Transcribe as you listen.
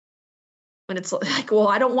And it's like, well,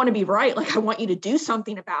 I don't want to be right. Like, I want you to do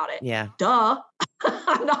something about it. Yeah. Duh.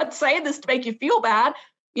 I'm not saying this to make you feel bad.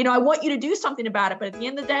 I want you to do something about it. But at the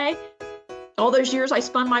end of the day, all those years I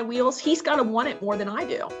spun my wheels, he's got to want it more than I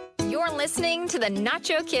do. You're listening to the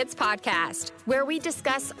Nacho Kids Podcast, where we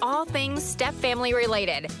discuss all things step family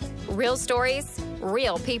related. Real stories,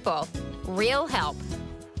 real people, real help.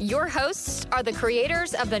 Your hosts are the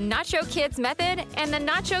creators of the Nacho Kids Method and the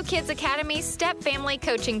Nacho Kids Academy Step Family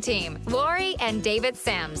Coaching Team, Lori and David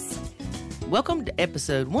Sims. Welcome to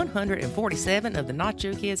episode 147 of the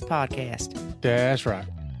Nacho Kids Podcast. That's right.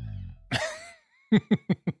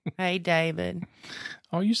 Hey, David.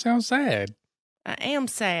 Oh, you sound sad. I am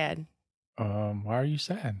sad. Why are you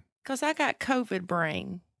sad? Because I got COVID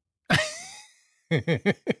brain.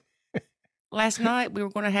 Last night, we were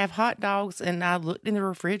going to have hot dogs, and I looked in the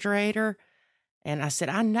refrigerator, and I said,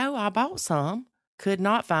 I know I bought some. Could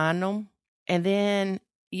not find them. And then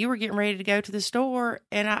you were getting ready to go to the store,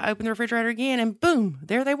 and I opened the refrigerator again, and boom,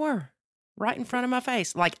 there they were, right in front of my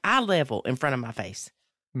face, like eye level in front of my face.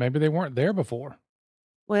 Maybe they weren't there before.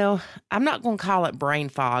 Well, I'm not going to call it brain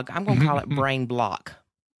fog. I'm going to call it brain block.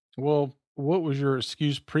 Well, what was your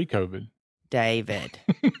excuse pre-COVID? David.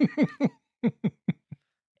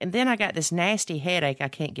 And then I got this nasty headache I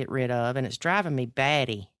can't get rid of, and it's driving me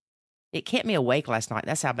batty. It kept me awake last night.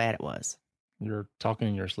 That's how bad it was. You're talking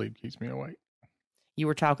in your sleep keeps me awake. You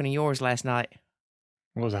were talking to yours last night.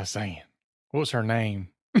 What was I saying? What was her name?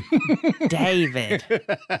 David.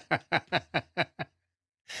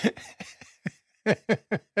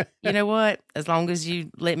 You know what? As long as you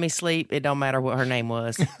let me sleep, it don't matter what her name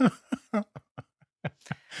was.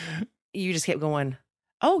 You just kept going,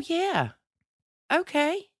 oh, yeah.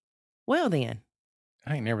 Okay. Well, then.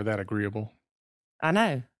 I ain't never that agreeable. I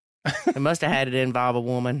know. It must have had to involve a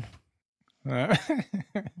woman.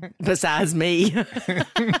 Besides me.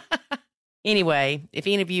 Anyway, if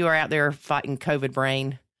any of you are out there fighting COVID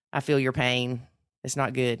brain, I feel your pain. It's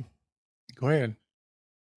not good. Go ahead.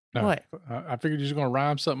 No, what? I figured you were going to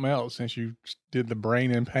rhyme something else since you did the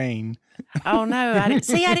brain and pain. Oh, no. I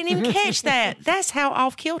didn't even catch that. That's how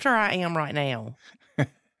off kilter I am right now.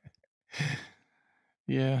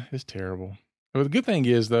 Yeah, it's terrible. Well, the good thing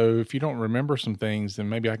is, though, if you don't remember some things, then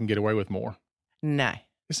maybe I can get away with more. No.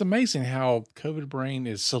 It's amazing how COVID brain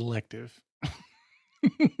is selective.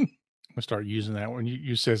 I'm going to start using that when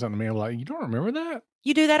you said something to me. I'm like, you don't remember that?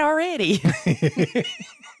 You do that already.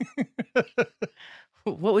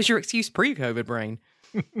 What was your excuse pre-COVID brain?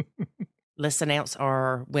 Let's announce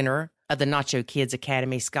our winner of the Nacho Kids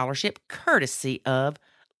Academy Scholarship, courtesy of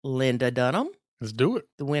Linda Dunham. Let's do it.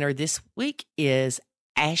 The winner this week is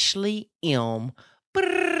Ashley M.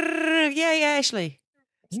 Brrr, yay, Ashley.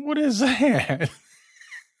 What is that?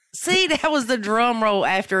 See, that was the drum roll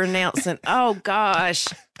after announcing. Oh, gosh.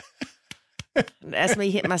 That's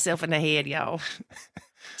me hitting myself in the head, y'all.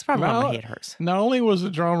 It's probably why my head hurts. Not only was the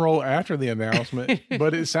drum roll after the announcement,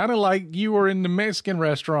 but it sounded like you were in the Mexican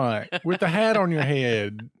restaurant with the hat on your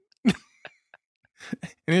head.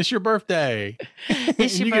 And it's your birthday.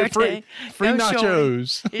 It's your birthday. Free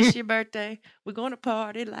nachos. It's your birthday. We're going to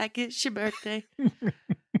party like it's your birthday.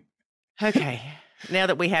 Okay. Now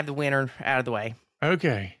that we have the winner out of the way.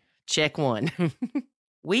 Okay. Check one.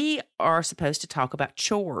 We are supposed to talk about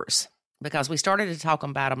chores because we started to talk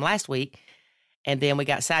about them last week and then we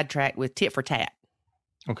got sidetracked with tit for tat.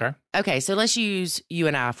 Okay. Okay. So let's use you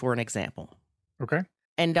and I for an example. Okay.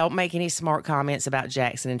 And don't make any smart comments about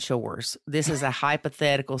Jackson and chores. This is a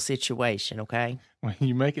hypothetical situation, okay? Well,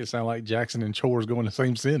 you make it sound like Jackson and chores go in the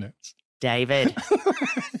same sentence. David,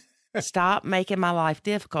 stop making my life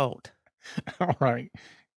difficult. All right.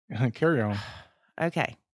 Carry on.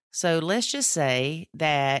 Okay. So let's just say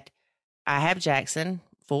that I have Jackson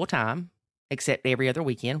full time, except every other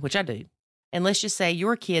weekend, which I do. And let's just say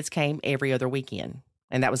your kids came every other weekend,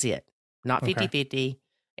 and that was it. Not 50-50,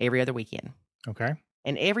 every other weekend. Okay.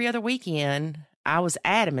 And every other weekend, I was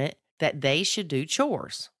adamant that they should do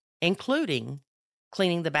chores, including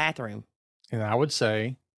cleaning the bathroom. And I would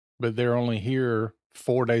say, but they're only here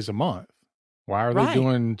 4 days a month. Why are Right. they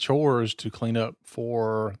doing chores to clean up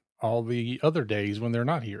for all the other days when they're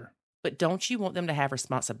not here? But don't you want them to have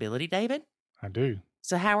responsibility, David? I do.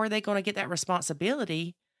 So how are they going to get that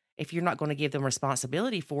responsibility if you're not going to give them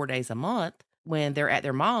responsibility 4 days a month when they're at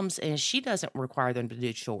their mom's and she doesn't require them to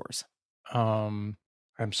do chores?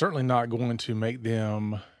 I'm certainly not going to make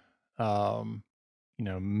them,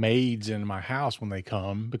 maids in my house when they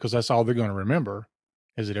come, because that's all they're going to remember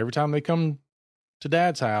is that every time they come to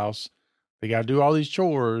Dad's house, they got to do all these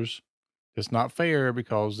chores. It's not fair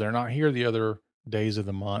because they're not here the other days of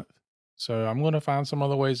the month. So I'm going to find some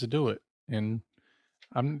other ways to do it. And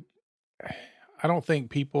I don't think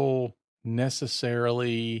people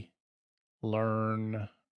necessarily learn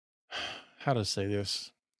how to say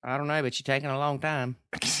this. I don't know, but you're taking a long time.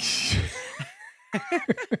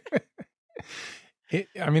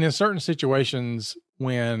 In certain situations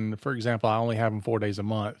when, for example, I only have them 4 days a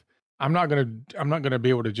month, I'm not going to be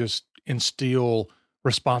able to just instill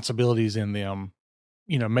responsibilities in them,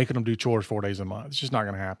 making them do chores 4 days a month. It's just not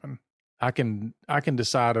going to happen. I can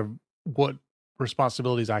decide of what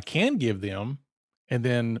responsibilities I can give them and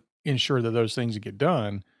then ensure that those things get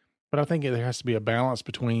done. But I think there has to be a balance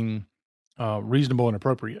between reasonable and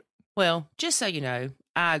appropriate. Well, just so you know,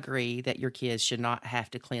 I agree that your kids should not have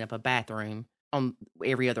to clean up a bathroom on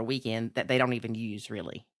every other weekend that they don't even use,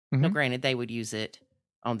 really. Mm-hmm. Now, granted, they would use it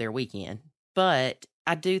on their weekend. But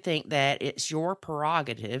I do think that it's your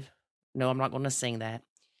prerogative. No, I'm not going to sing that.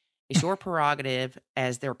 It's your prerogative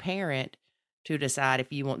as their parent to decide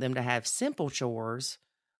if you want them to have simple chores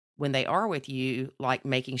when they are with you, like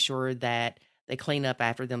making sure that they clean up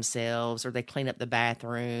after themselves or they clean up the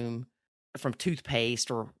bathroom from toothpaste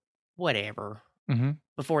or whatever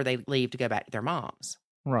before they leave to go back to their mom's.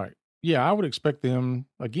 Right. Yeah, I would expect them,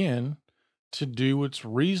 again, to do what's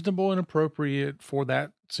reasonable and appropriate for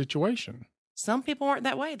that situation. Some people aren't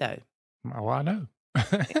that way, though. Oh, I know.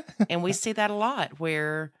 And we see that a lot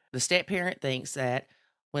where the step-parent thinks that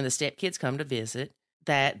when the stepkids come to visit,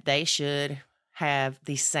 that they should have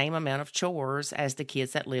the same amount of chores as the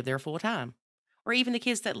kids that live there full-time, or even the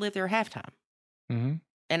kids that live there half-time. Mm-hmm.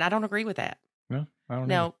 And I don't agree with that. No, I don't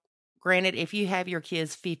Now, granted, if you have your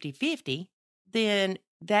kids 50-50, then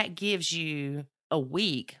that gives you a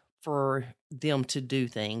week for them to do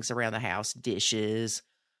things around the house, dishes,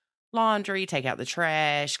 laundry, take out the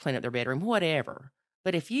trash, clean up their bedroom, whatever.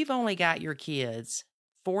 But if you've only got your kids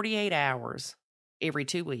 48 hours every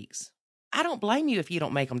 2 weeks, I don't blame you if you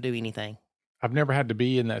don't make them do anything. I've never had to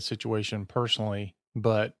be in that situation personally,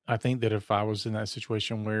 but I think that if I was in that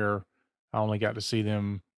situation where I only got to see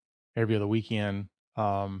them every other weekend,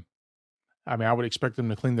 I would expect them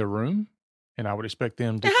to clean their room, and I would expect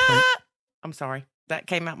them to clean. I'm sorry. That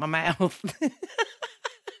came out my mouth.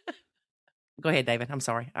 Go ahead, David. I'm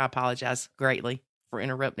sorry. I apologize greatly for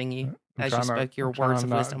interrupting you as you spoke your words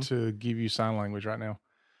of wisdom. To give you sign language right now.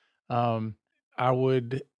 I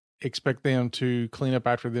would expect them to clean up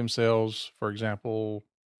after themselves. For example,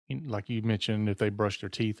 like you mentioned, if they brush their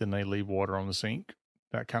teeth and they leave water on the sink,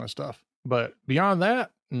 that kind of stuff. But beyond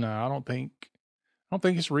that, no, I don't think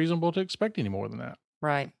it's reasonable to expect any more than that.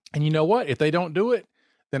 Right. And you know what? If they don't do it,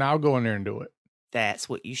 then I'll go in there and do it. That's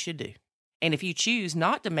what you should do. And if you choose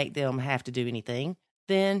not to make them have to do anything,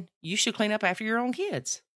 then you should clean up after your own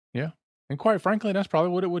kids. Yeah. And quite frankly, that's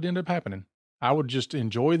probably what it would end up happening. I would just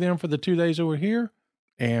enjoy them for the 2 days over here.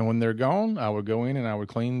 And when they're gone, I would go in and I would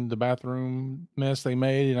clean the bathroom mess they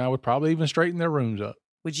made. And I would probably even straighten their rooms up.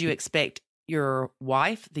 Would you expect your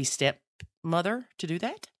wife, the stepmother, to do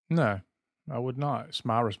that? No, I would not. It's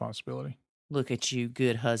my responsibility. Look at you,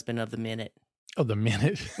 good husband of the minute. Of the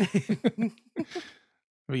minute.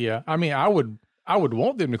 But yeah, I would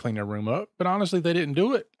want them to clean their room up, but honestly, if they didn't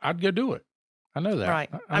do it, I'd go do it. I know that. Right.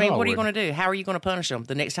 What are you going to do? How are you going to punish them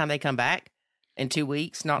the next time they come back in 2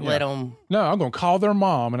 weeks? Not let them. No, I'm going to call their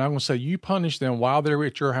mom and I'm going to say, you punish them while they're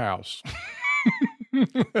at your house.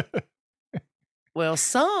 Well,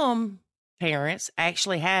 some parents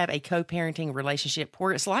actually have a co-parenting relationship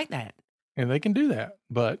where it's like that. And they can do that,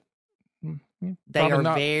 but they are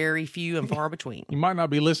very few and far between. You might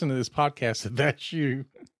not be listening to this podcast if that's you.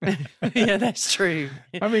 Yeah, that's true.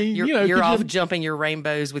 You're off jumping your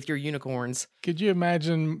rainbows with your unicorns. Could you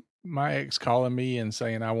imagine my ex calling me and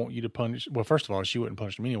saying, I want you to punish? Well, first of all, she wouldn't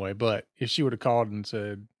punish them anyway, but if she would have called and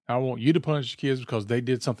said, I want you to punish the kids because they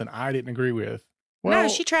did something I didn't agree with. Well, no,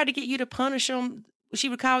 she tried to get you to punish them. She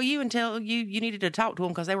would call you and tell you needed to talk to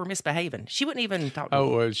them because they were misbehaving. She wouldn't even talk to them.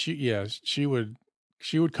 Oh,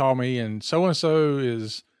 she would call me and so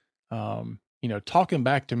is, talking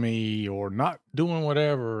back to me or not doing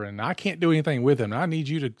whatever. And I can't do anything with him. I need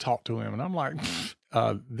you to talk to him. And I'm like,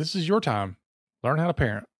 this is your time. Learn how to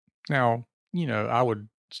parent. Now, I would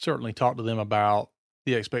certainly talk to them about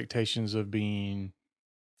the expectations of being,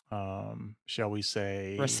 shall we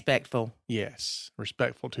say, respectful. Yes.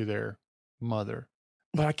 Respectful to their mother.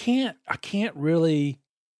 But I can't really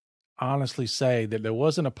honestly say that there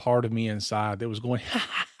wasn't a part of me inside that was going,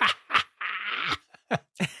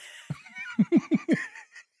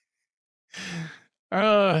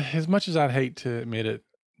 as much as I'd hate to admit it,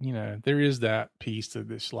 there is that piece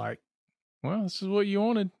that it's like, well, this is what you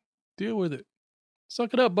wanted. Deal with it.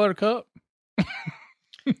 Suck it up, buttercup.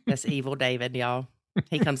 That's evil David, y'all.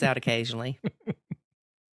 He comes out occasionally.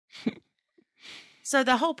 So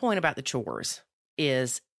the whole point about the chores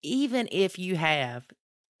is even if you have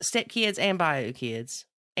stepkids and bio kids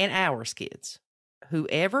and ours kids,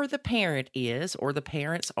 whoever the parent is or the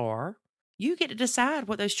parents are, you get to decide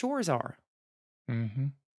what those chores are. Mm-hmm.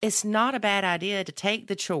 It's not a bad idea to take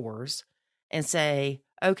the chores and say,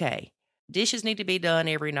 okay, dishes need to be done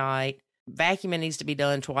every night. Vacuuming needs to be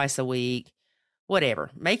done twice a week. Whatever.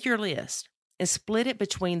 Make your list and split it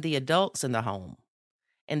between the adults in the home.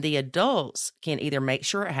 And the adults can either make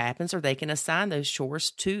sure it happens or they can assign those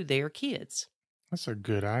chores to their kids. That's a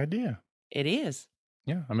good idea. It is.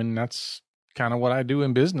 Yeah. I mean, that's kind of what I do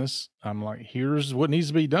in business. I'm like, here's what needs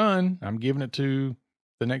to be done. I'm giving it to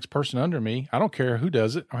the next person under me. I don't care who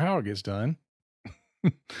does it or how it gets done.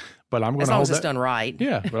 But I'm going to hold that. As long as it's done right.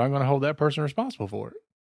 Yeah. But I'm going to hold that person responsible for it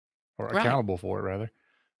or accountable for it, rather.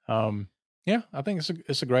 Yeah, I think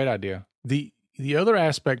it's a great idea. The other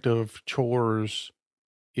aspect of chores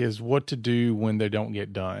is what to do when they don't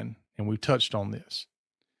get done. And we've touched on this.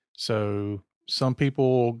 So some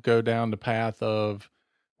people go down the path of,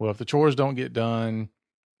 well, if the chores don't get done,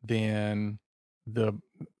 then the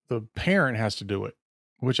parent has to do it,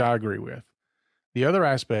 which I agree with. The other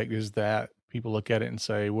aspect is that people look at it and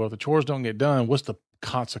say, well, if the chores don't get done, what's the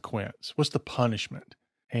consequence? What's the punishment?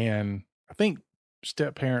 And I think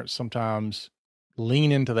step parents sometimes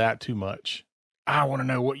lean into that too much. I want to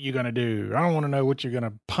know what you're going to do. I don't want to know what you're going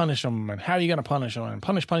to punish them and how you're going to punish them and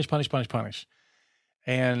punish.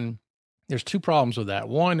 And there's two problems with that.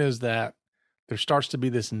 One is that there starts to be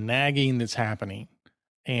this nagging that's happening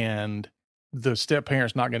and the step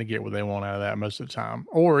parent's not going to get what they want out of that most of the time.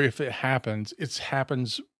 Or if it happens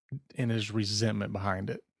and there's resentment behind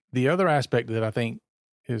it. The other aspect that I think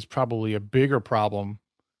is probably a bigger problem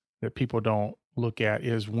that people don't look at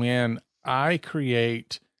is when I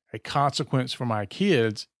create a consequence for my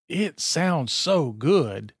kids, it sounds so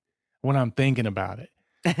good when I'm thinking about it.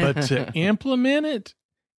 But to implement it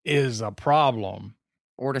is a problem.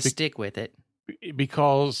 Or to stick with it.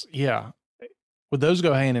 Because, yeah, well, those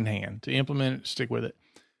go hand in hand. To implement it, stick with it.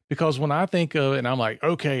 Because when I think of it, and I'm like,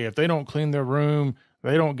 okay, if they don't clean their room,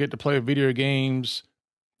 they don't get to play video games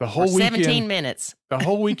the whole weekend. 17 minutes. The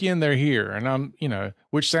whole weekend they're here. And I'm,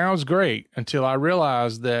 which sounds great until I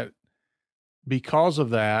realize that because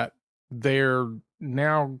of that, they're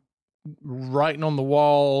now writing on the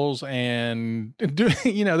walls and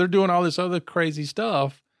they're doing all this other crazy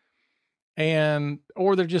stuff.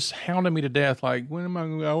 Or they're just hounding me to death. Like, when am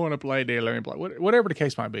I want to play day? Let me play. Whatever the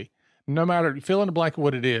case might be. No matter, fill in the blank of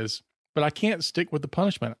what it is. But I can't stick with the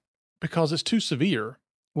punishment because it's too severe.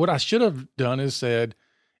 What I should have done is said,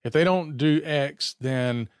 if they don't do X,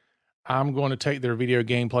 then I'm going to take their video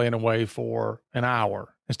game playing away for an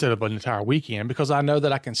hour instead of an entire weekend because I know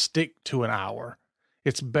that I can stick to an hour.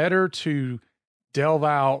 It's better to delve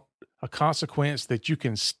out a consequence that you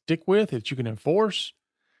can stick with, that you can enforce,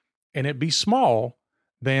 and it be small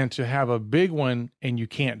than to have a big one and you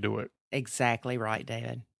can't do it. Exactly right,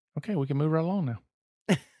 David. Okay, we can move right along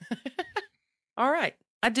now. All right.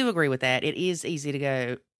 I do agree with that. It is easy to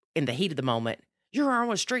go in the heat of the moment. You're on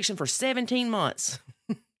restriction for 17 months.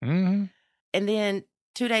 Mm-hmm. And then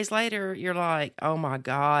 2 days later, you're like, oh my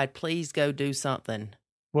God, please go do something.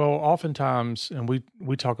 Well, oftentimes, and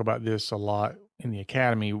we talk about this a lot in the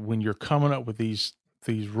academy, when you're coming up with these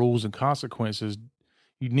rules and consequences,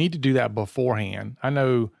 you need to do that beforehand. I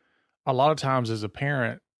know a lot of times as a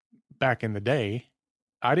parent back in the day,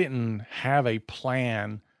 I didn't have a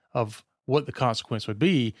plan of what the consequence would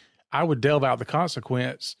be. I would delve out the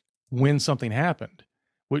consequence when something happened,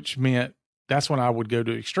 which meant that's when I would go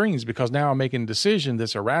to extremes because now I'm making a decision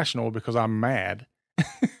that's irrational because I'm mad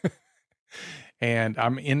and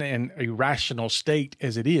I'm in an irrational state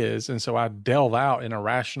as it is. And so I delve out in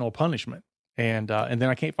irrational punishment and then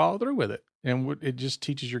I can't follow through with it. And it just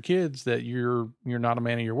teaches your kids that you're not a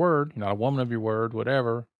man of your word. You're not a woman of your word,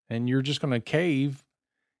 whatever. And you're just going to cave.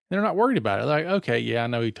 They're not worried about it. Like, okay, yeah, I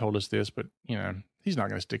know he told us this, but he's not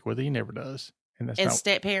going to stick with it. He never does. And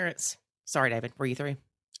step parents. Sorry, David, were you through?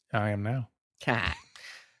 I am now.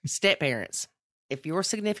 Step parents. If your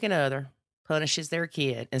significant other punishes their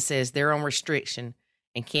kid and says they're on restriction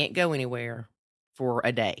and can't go anywhere for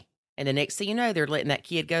a day, and the next thing you know, they're letting that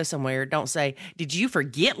kid go somewhere, don't say, did you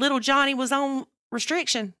forget little Johnny was on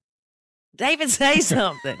restriction? David, say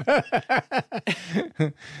something. I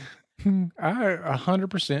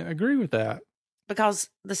 100% agree with that. Because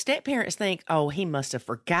the step parents think, oh, he must have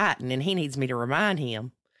forgotten and he needs me to remind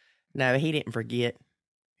him. No, he didn't forget.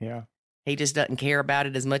 Yeah. He just doesn't care about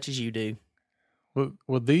it as much as you do.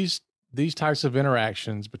 Well, these types of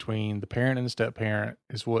interactions between the parent and the step parent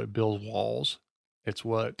is what builds walls. It's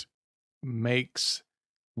what makes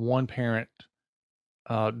one parent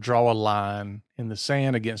draw a line in the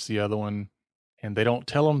sand against the other one, and they don't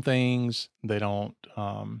tell them things. They don't.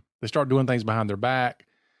 They start doing things behind their back.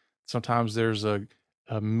 Sometimes there's a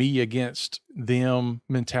me against them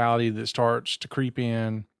mentality that starts to creep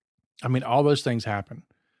in. I mean, all those things happen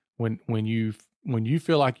when you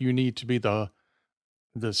feel like you need to be the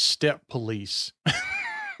step police.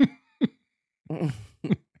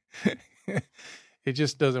 It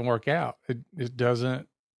just doesn't work out. It doesn't.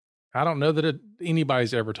 I don't know that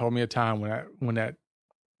anybody's ever told me a time when that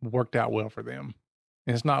worked out well for them.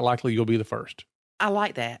 And it's not likely you'll be the first. I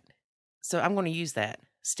like that. So I'm going to use that.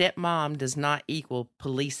 Stepmom does not equal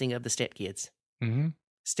policing of the stepkids. Mm-hmm.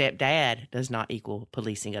 Stepdad does not equal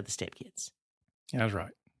policing of the stepkids. That's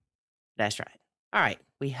right. That's right. All right.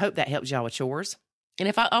 We hope that helps y'all with chores. And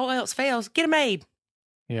if all else fails, get a maid.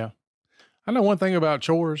 Yeah. I know one thing about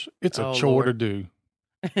chores. It's a chore to do.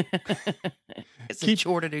 It's a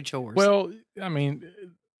chore to do chores. Well, I mean,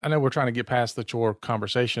 I know we're trying to get past the chore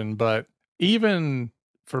conversation, but even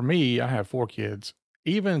for me, I have 4 kids.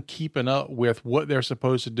 Even keeping up with what they're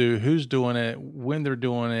supposed to do, who's doing it, when they're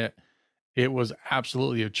doing it, it was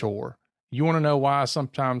absolutely a chore. You want to know why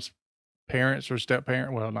sometimes parents or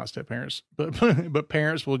step-parents, well, not step-parents, but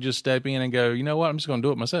parents will just step in and go, you know what, I'm just going to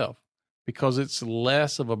do it myself. Because it's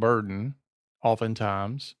less of a burden,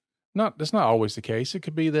 oftentimes. That's not always the case. It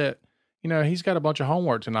could be that, he's got a bunch of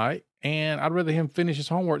homework tonight, and I'd rather him finish his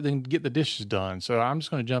homework than get the dishes done. So I'm just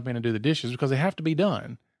going to jump in and do the dishes because they have to be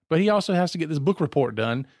done. But he also has to get this book report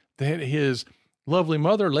done that his lovely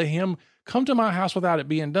mother let him come to my house without it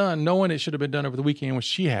being done, knowing it should have been done over the weekend when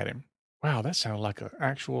she had him. Wow, that sounded like an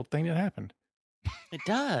actual thing that happened. It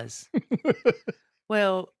does.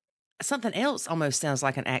 Well, something else almost sounds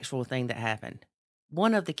like an actual thing that happened.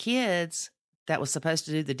 One of the kids that was supposed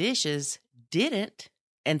to do the dishes didn't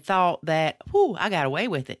and thought that, I got away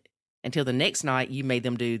with it. Until the next night, you made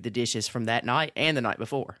them do the dishes from that night and the night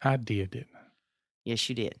before. I did, didn't I? Yes,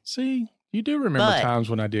 you did. See, you do remember times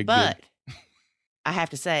when I did good. But I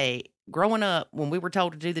have to say, growing up, when we were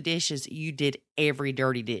told to do the dishes, you did every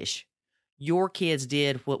dirty dish. Your kids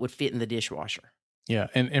did what would fit in the dishwasher. Yeah,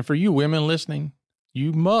 and for you women listening,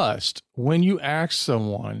 you must, when you ask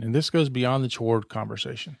someone, and this goes beyond the chore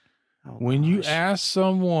conversation, when you ask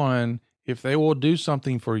someone if they will do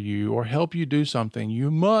something for you or help you do something,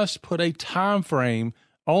 you must put a time frame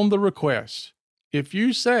on the request. If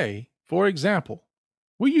you say, for example,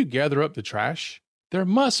 will you gather up the trash? There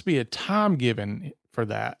must be a time given for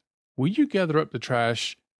that. Will you gather up the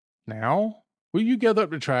trash now? Will you gather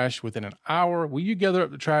up the trash within an hour? Will you gather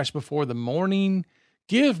up the trash before the morning?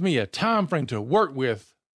 Give me a time frame to work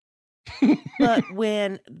with. But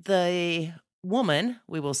when the woman,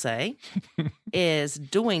 we will say, is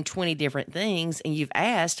doing 20 different things and you've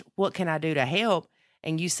asked, what can I do to help?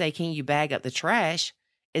 And you say, can you bag up the trash?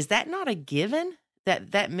 Is that not a given?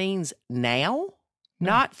 That means now? No.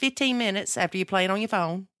 Not 15 minutes after you play it on your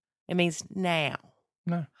phone. It means now.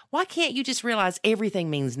 No. Why can't you just realize everything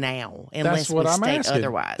means now unless we state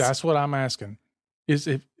otherwise? That's what I'm asking. Is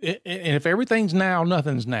if everything's now,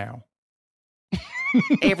 nothing's now.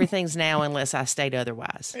 Everything's now unless I state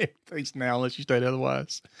otherwise. Everything's now unless you state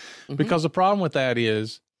otherwise. Mm-hmm. Because the problem with that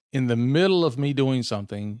is, in the middle of me doing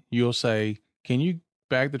something, you'll say, can you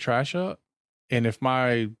bag the trash up? And if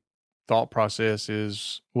my thought process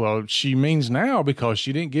is, well, she means now because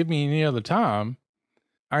she didn't give me any other time,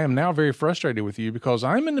 I am now very frustrated with you because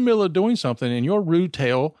I'm in the middle of doing something and your rude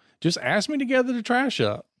tail just asked me to gather the trash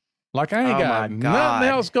up. Like I ain't got nothing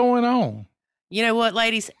else going on. You know what,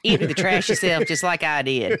 ladies? Empty the trash yourself just like I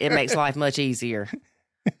did. It makes life much easier.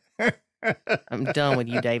 I'm done with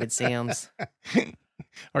you, David Sims.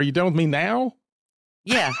 Are you done with me now?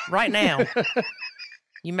 Yeah, right now.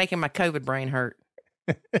 You're making my COVID brain hurt.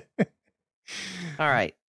 All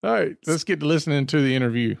right. Let's get to listening to the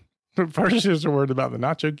interview. First, here's a word about the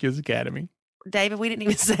Nacho Kids Academy. David, we didn't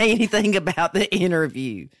even say anything about the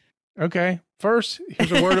interview. Okay. First,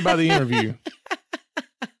 here's a word about the interview.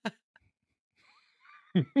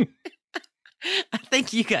 I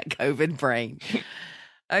think you got COVID brain.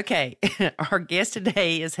 Okay. Our guest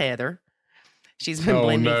today is Heather. She's been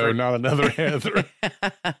blending. Oh, no, not another Heather.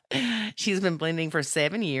 She's been blending for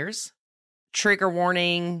 7 years. Trigger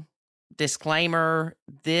warning, disclaimer,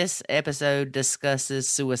 this episode discusses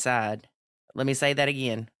suicide. Let me say that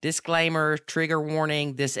again. Disclaimer, trigger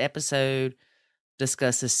warning, this episode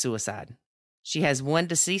discusses suicide. She has one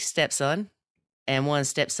deceased stepson and one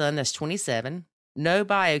stepson that's 27. No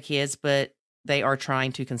bio kids, but they are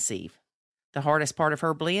trying to conceive. The hardest part of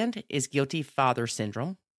her blend is guilty father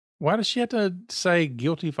syndrome. Why does she have to say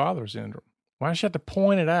guilty father syndrome? Why does she have to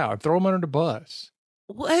point it out and throw him under the bus?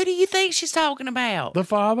 Who do you think she's talking about? The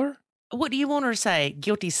father. What do you want her to say?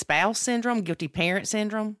 Guilty spouse syndrome? Guilty parent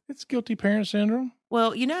syndrome? It's guilty parent syndrome.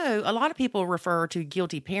 Well, a lot of people refer to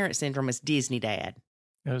guilty parent syndrome as Disney dad.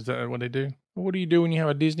 Is that what they do? What do you do when you have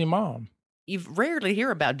a Disney mom? You rarely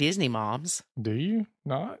hear about Disney moms. Do you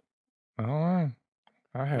not? I don't know.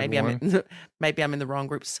 I have Maybe I'm in the wrong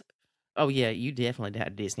groups. Oh, yeah, you definitely had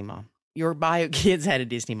a Disney mom. Your bio kids had a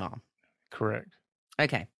Disney mom. Correct.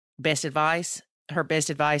 Okay. Best advice? Her best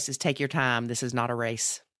advice is take your time. This is not a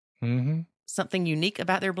race. Mm-hmm. Something unique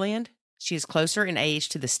about their blend? She is closer in age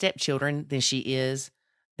to the stepchildren than she is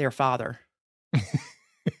their father.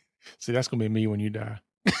 See, that's going to be me when you die.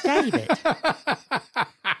 David.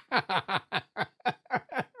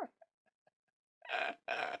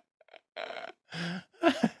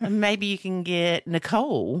 Maybe you can get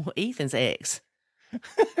Nicole, Ethan's ex.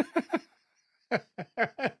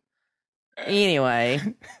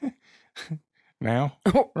 Anyway. Now?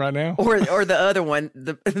 Right now? Or the other one,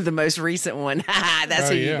 the most recent one. That's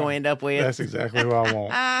who you're going to end up with. That's exactly what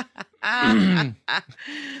I want.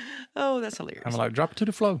 Oh, that's hilarious. I'm like, drop it to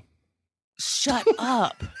the flow. Shut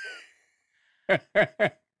up.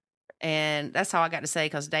 And that's all I got to say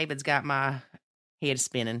because David's got my head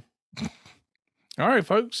spinning. All right,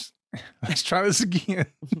 folks. Let's try this again.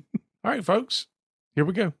 All right, folks. Here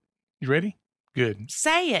we go. You ready? Good.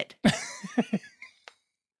 Say it.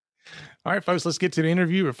 All right, folks. Let's get to the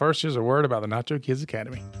interview. But first, here's a word about the Nacho Kids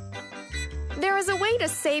Academy. There is a way to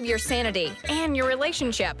save your sanity and your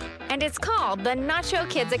relationship, and it's called the Nacho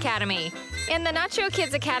Kids Academy. In the Nacho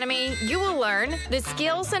Kids Academy, you will learn the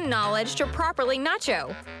skills and knowledge to properly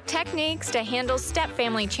nacho, techniques to handle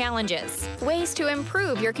step-family challenges, ways to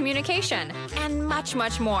improve your communication, and much,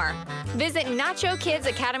 much more. Visit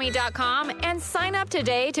NachoKidsAcademy.com and sign up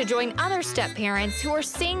today to join other step parents who are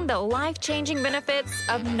seeing the life-changing benefits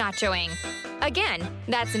of nachoing. Again,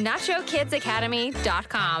 that's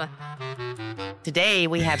NachoKidsAcademy.com. Today,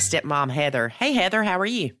 we have stepmom Heather. Hey, Heather, how are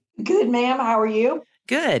you? Good, ma'am. How are you?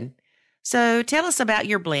 Good. So tell us about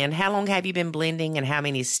your blend. How long have you been blending and how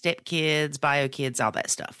many stepkids, bio kids, all that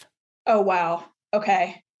stuff? Oh, wow.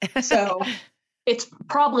 Okay. So it's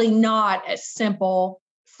probably not as simple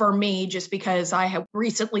for me just because I have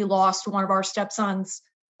recently lost one of our stepsons,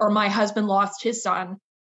 or my husband lost his son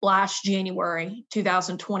last January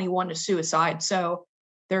 2021 to suicide. So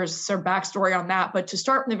there's some backstory on that. But to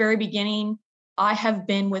start from the very beginning, I have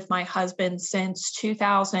been with my husband since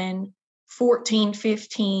 2014,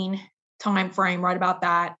 15 timeframe, right about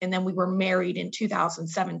that. And then we were married in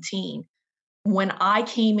 2017. When I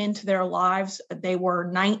came into their lives, they were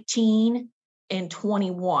 19 and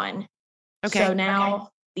 21. Okay. So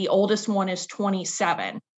now the oldest one is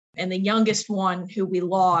 27. And the youngest one who we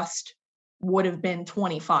lost would have been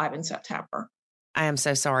 25 in September. I am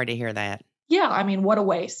so sorry to hear that. Yeah, I mean, what a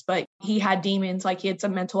waste. But he had demons, like he had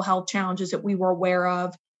some mental health challenges that we were aware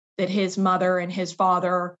of, that his mother and his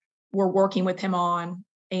father were working with him on.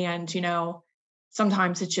 And,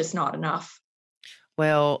 sometimes it's just not enough.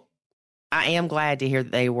 Well, I am glad to hear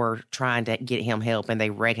that they were trying to get him help and they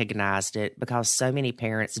recognized it because so many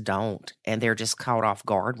parents don't. And they're just caught off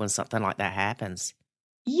guard when something like that happens.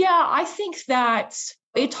 Yeah, I think that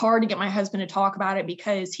it's hard to get my husband to talk about it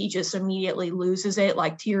because he just immediately loses it,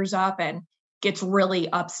 like tears up and gets really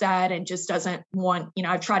upset and just doesn't want,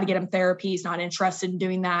 I've tried to get him therapy. He's not interested in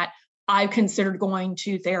doing that. I've considered going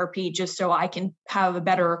to therapy just so I can have a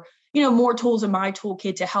better, more tools in my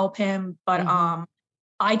toolkit to help him. But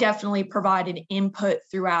I definitely provided input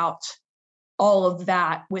throughout all of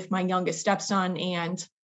that with my youngest stepson. And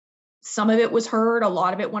some of it was heard. A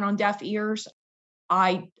lot of it went on deaf ears.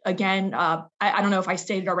 I don't know if I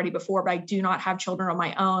stated already before, but I do not have children of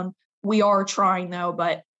my own. We are trying though,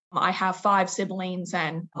 but I have 5 siblings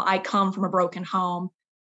and I come from a broken home.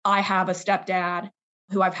 I have a stepdad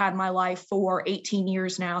who I've had in my life for 18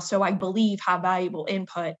 years now. So I believe have valuable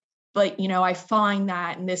input. But, I find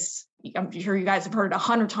that, and this, I'm sure you guys have heard it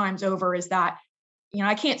 100 times over, is that,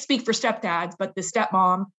 I can't speak for stepdads, but the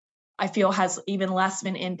stepmom, I feel, has even less of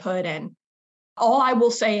an input. And all I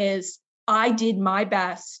will say is I did my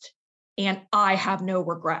best and I have no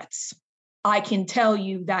regrets. I can tell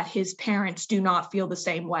you that his parents do not feel the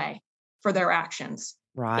same way for their actions.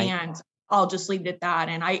 Right. And I'll just leave it at that.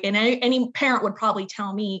 And any parent would probably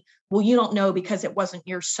tell me, well, you don't know because it wasn't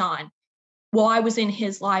your son. Well, I was in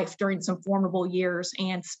his life during some formidable years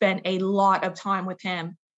and spent a lot of time with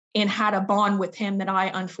him and had a bond with him that I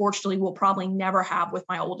unfortunately will probably never have with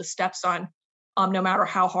my oldest stepson, no matter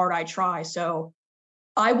how hard I try. So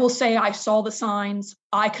I will say I saw the signs.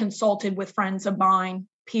 I consulted with friends of mine,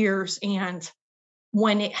 peers, and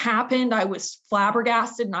when it happened, I was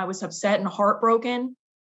flabbergasted and I was upset and heartbroken.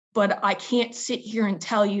 but I can't sit here and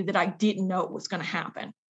tell you that I didn't know it was going to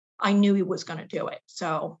happen. I knew he was going to do it.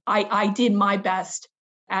 So I did my best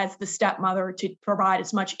as the stepmother to provide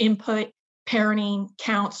as much input, parenting,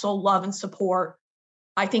 counsel, love, and support.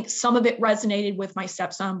 I think some of it resonated with my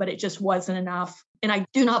stepson, but it just wasn't enough. And I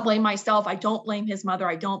do not blame myself. I don't blame his mother.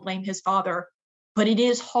 I don't blame his father. But it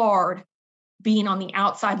is hard being on the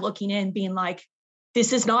outside looking in, being like,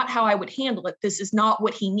 this is not how I would handle it. This is not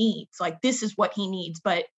what he needs. Like, this is what he needs.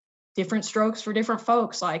 But different strokes for different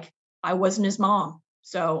folks. Like, I wasn't his mom.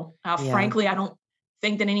 So frankly, I don't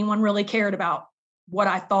think that anyone really cared about what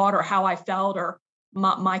I thought or how I felt or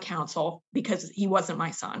my counsel, because he wasn't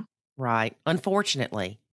my son. Right.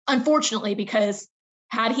 Unfortunately, because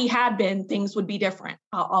had he had been, things would be different.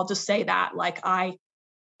 I'll just say that. Like, I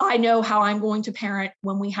know how I'm going to parent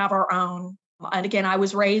when we have our own. And again, I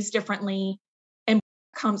was raised differently and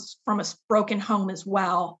comes from a broken home as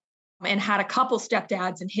well, and had a couple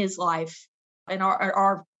stepdads in his life. And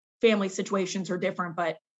our family situations are different,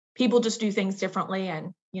 but people just do things differently.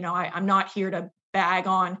 And, I'm not here to bag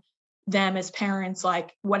on them as parents.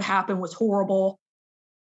 Like, what happened was horrible.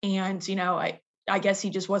 And, I guess he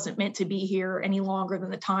just wasn't meant to be here any longer than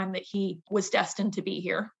the time that he was destined to be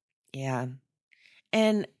here. Yeah.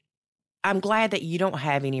 And I'm glad that you don't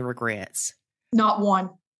have any regrets. Not one.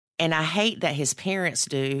 And I hate that his parents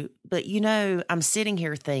do. But, I'm sitting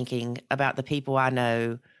here thinking about the people I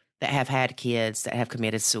know that have had kids that have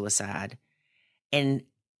committed suicide. And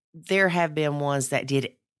there have been ones that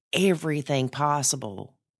did everything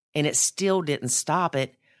possible, and it still didn't stop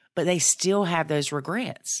it, but they still have those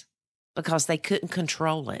regrets because they couldn't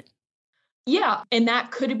control it. Yeah. And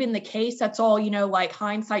that could have been the case. That's all, like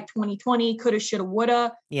hindsight 2020, coulda, shoulda,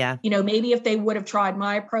 woulda. Yeah. Maybe if they would have tried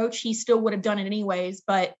my approach, he still would have done it anyways.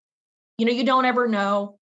 But, you don't ever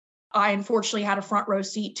know. I unfortunately had a front row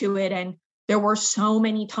seat to it. And there were so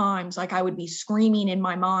many times, like, I would be screaming in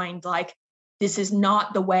my mind, like, this is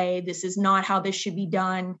not the way. This is not how this should be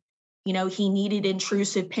done. He needed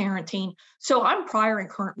intrusive parenting. So I'm prior and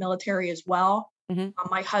current military as well. Mm-hmm.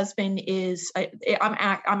 My husband is,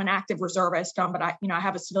 I'm an active reservist, but I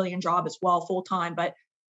have a civilian job as well, full time. But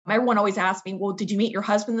everyone always asks me, well, did you meet your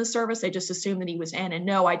husband in the service? They just assumed that he was in. And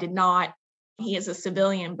no, I did not. He is a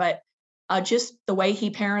civilian, but just the way he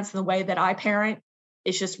parents and the way that I parent,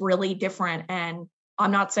 it's just really different. And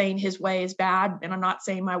I'm not saying his way is bad, and I'm not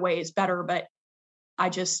saying my way is better, but I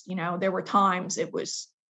just, there were times it was,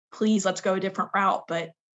 please, let's go a different route. But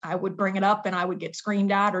I would bring it up and I would get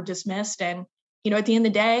screamed at or dismissed. And, at the end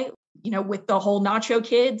of the day, with the whole Nacho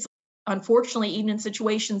Kids, unfortunately, even in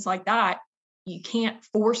situations like that, you can't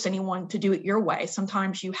force anyone to do it your way.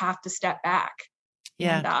 Sometimes you have to step back.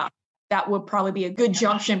 Yeah. And that would probably be a good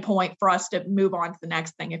junction point for us to move on to the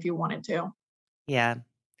next thing if you wanted to. Yeah.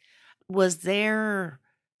 Was there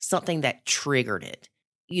something that triggered it?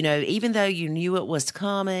 Even though you knew it was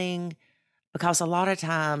coming, because a lot of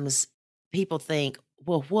times people think,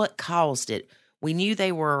 well, what caused it? We knew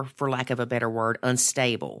they were, for lack of a better word,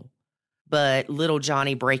 unstable, but little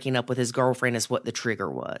Johnny breaking up with his girlfriend is what the trigger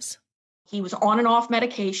was. He was on and off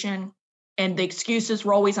medication, and the excuses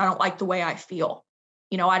were always, I don't like the way I feel.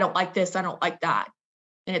 I don't like this. I don't like that.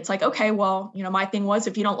 And it's like, okay, well, my thing was,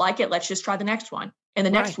 if you don't like it, let's just try the next one and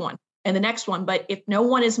the next one and the next one. But if no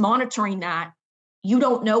one is monitoring that, you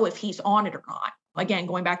don't know if he's on it or not. Again,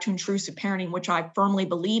 going back to intrusive parenting, which I firmly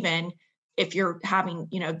believe in, if you're having,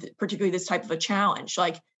 particularly this type of a challenge,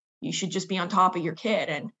 like, you should just be on top of your kid.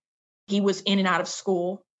 And he was in and out of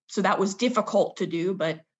school. So that was difficult to do.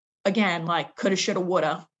 But again, like, coulda, shoulda,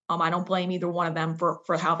 woulda. I don't blame either one of them for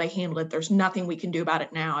how they handled it. There's nothing we can do about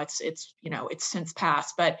it now. It's since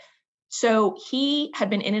passed. But so he had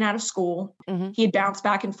been in and out of school. Mm-hmm. He had bounced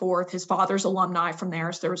back and forth. His father's alumni from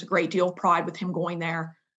there. So there was a great deal of pride with him going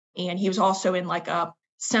there. And he was also in like a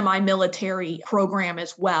semi-military program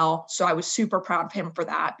as well. So I was super proud of him for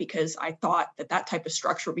that, because I thought that type of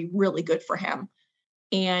structure would be really good for him.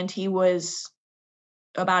 And he was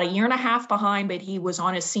about a year and a half behind, but he was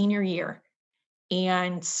on his senior year.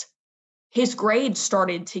 And his grades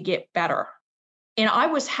started to get better. And I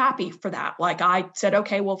was happy for that. Like, I said,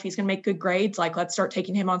 okay, well, if he's going to make good grades, like, let's start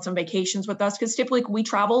taking him on some vacations with us. Because typically we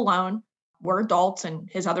travel alone. We're adults, and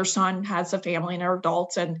his other son has a family and they're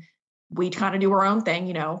adults. And we kind of do our own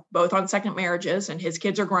thing, both on second marriages, and his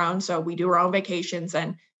kids are grown. So we do our own vacations.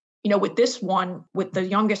 And, with this one, with the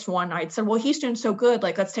youngest one, I'd said, well, he's doing so good.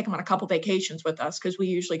 Like, let's take him on a couple vacations with us, because we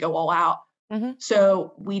usually go all out. Mm-hmm.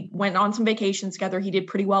 So we went on some vacations together. He did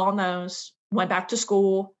pretty well on those, went back to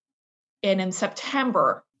school. And in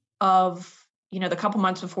September of, the couple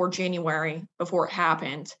months before January, before it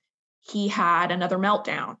happened, he had another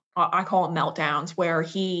meltdown. I call them meltdowns, where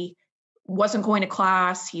he wasn't going to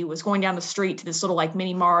class. He was going down the street to this little like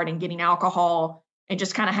mini mart and getting alcohol and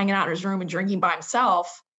just kind of hanging out in his room and drinking by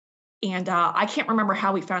himself. And I can't remember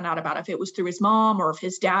how he found out about it, if it was through his mom or if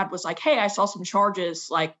his dad was like, hey, I saw some charges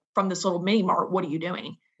like from this little mini mart. What are you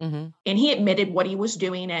doing? Mm-hmm. And he admitted what he was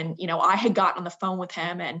doing. And, I had gotten on the phone with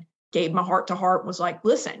him and gave my heart to heart, was like,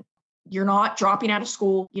 listen, you're not dropping out of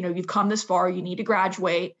school. You've come this far. You need to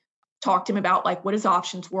graduate. Talked to him about like what his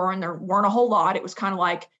options were. And there weren't a whole lot. It was kind of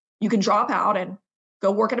like, you can drop out and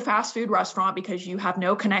go work at a fast food restaurant because you have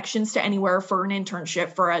no connections to anywhere for an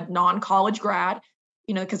internship for a non-college grad,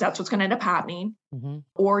 because that's what's going to end up happening. Mm-hmm.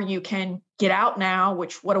 Or you can get out now,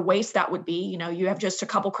 which what a waste that would be. You have just a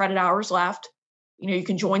couple credit hours left. You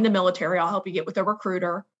can join the military. I'll help you get with a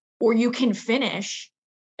recruiter. Or you can finish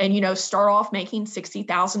and, start off making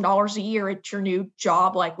 $60,000 a year at your new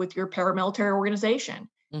job, like with your paramilitary organization.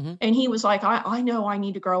 Mm-hmm. And he was like, I know I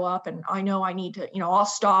need to grow up, and I know I need to, I'll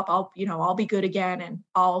stop. I'll be good again.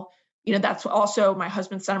 And that's also, my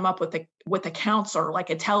husband set him up with a counselor, like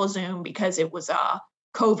a telezoom, because it was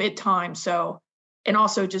COVID time. So, and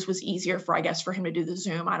also just was easier for him to do the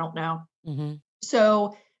Zoom. I don't know. Mm-hmm.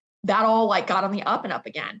 So that all like got on the up and up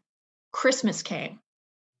again. Christmas came.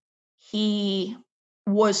 He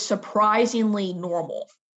was surprisingly normal.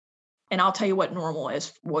 And I'll tell you what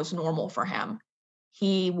was normal for him.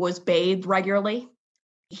 He was bathed regularly.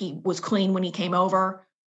 He was clean when he came over.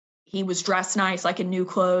 He was dressed nice, like in new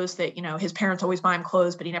clothes that, his parents always buy him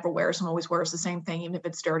clothes, but he never wears them, always wears the same thing, even if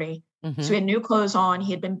it's dirty. Mm-hmm. So he had new clothes on.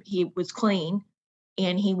 He was clean,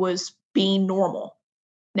 and he was being normal.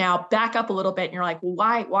 Now back up a little bit and you're like,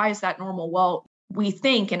 well, why is that normal? Well, we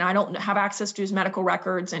think, and I don't have access to his medical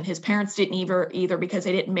records, and his parents didn't either because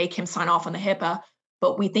they didn't make him sign off on the HIPAA,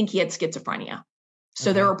 but we think he had schizophrenia.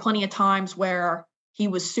 So There were plenty of times where he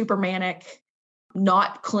was super manic,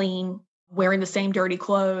 not clean, wearing the same dirty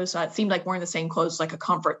clothes. It seemed like wearing the same clothes was like a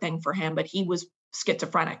comfort thing for him, but he was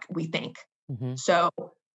schizophrenic, we think. Mm-hmm. So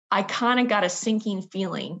I kind of got a sinking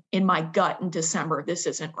feeling in my gut in December. This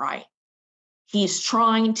isn't right. He's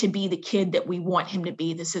trying to be the kid that we want him to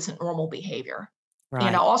be. This isn't normal behavior. Right.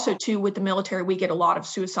 And also too, with the military, we get a lot of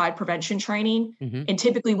suicide prevention training. Mm-hmm. And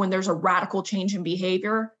typically when there's a radical change in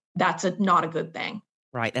behavior, that's not a good thing.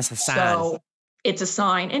 Right. That's a sign. So it's a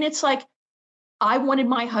sign. And it's like, I wanted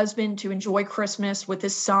my husband to enjoy Christmas with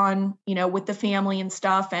his son, with the family and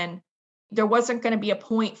stuff. And there wasn't going to be a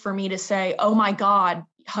point for me to say, oh my God,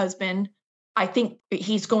 husband, I think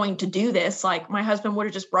he's going to do this. Like my husband would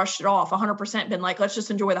have just brushed it off 100%, been like, let's just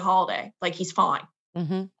enjoy the holiday. Like he's fine.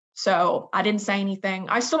 Mm-hmm. So I didn't say anything.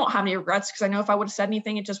 I still don't have any regrets because I know if I would have said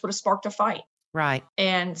anything, it just would have sparked a fight. Right.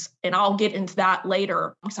 And I'll get into that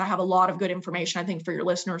later because I have a lot of good information, I think, for your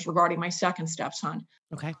listeners regarding my second stepson.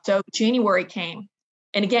 Okay. So January came.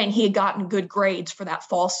 And again, he had gotten good grades for that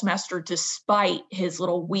fall semester despite his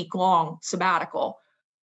little week-long sabbatical.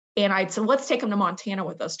 And I said, let's take him to Montana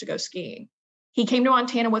with us to go skiing. He came to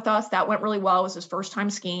Montana with us. That went really well. It was his first time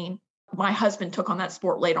skiing. My husband took on that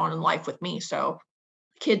sport late on in life with me. So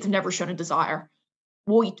kids have never shown a desire.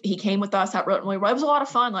 Well, he came with us. That went really well. It was a lot of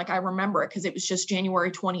fun. Like I remember it because it was just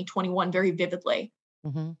January 2021 very vividly.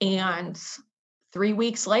 Mm-hmm. And 3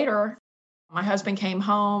 weeks later, my husband came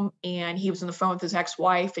home and he was on the phone with his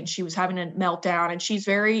ex-wife and she was having a meltdown, and she's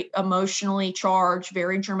very emotionally charged,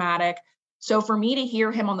 very dramatic. So for me to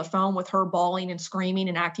hear him on the phone with her bawling and screaming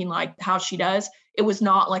and acting like how she does, it was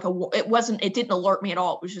not like it didn't alert me at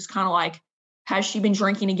all. It was just kind of like, has she been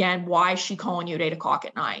drinking again? Why is she calling you at 8:00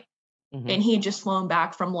 at night? Mm-hmm. And he had just flown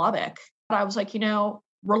back from Lubbock. I was like,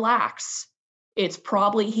 relax. It's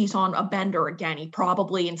probably he's on a bender again. He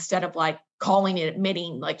probably, instead of like calling it,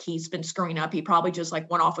 admitting like he's been screwing up, he probably just like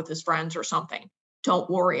went off with his friends or something. Don't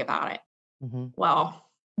worry about it. Mm-hmm. Well,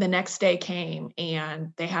 the next day came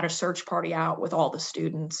and they had a search party out with all the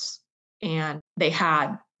students, and they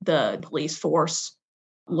had the police force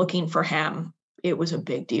looking for him. It was a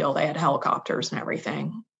big deal. They had helicopters and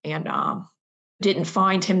everything, and didn't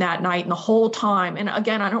find him that night. And the whole time, and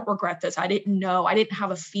again, I don't regret this. I didn't know. I didn't have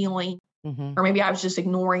a feeling. Mm-hmm. Or maybe I was just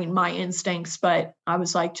ignoring my instincts, but I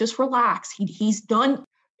was like, just relax. He's done.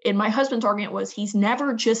 And my husband's argument was he's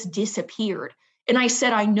never just disappeared. And I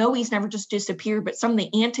said, I know he's never just disappeared, but some of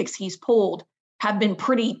the antics he's pulled have been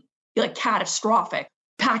pretty like catastrophic.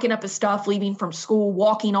 Packing up his stuff, leaving from school,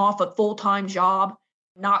 walking off a full-time job,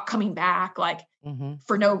 not coming back, like mm-hmm.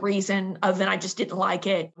 for no reason other than I just didn't like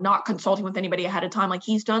it, not consulting with anybody ahead of time. Like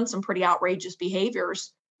he's done some pretty outrageous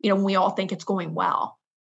behaviors, when we all think it's going well.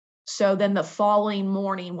 So then the following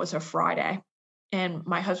morning was a Friday, And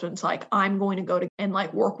my husband's like, I'm going to go to and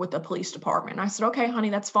like work with the police department. And I said, okay, honey,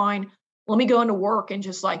 that's fine. Let me go into work and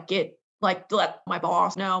just like get like let my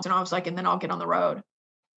boss know. And I was like, and then I'll get on the road.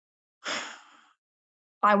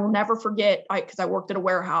 I will never forget, because I worked at a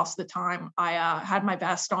warehouse at the time. I had my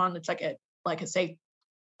vest on. It's like a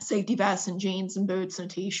safety vest and jeans and boots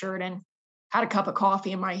and a t-shirt, and had a cup of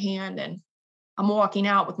coffee in my hand. And I'm walking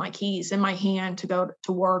out with my keys in my hand to go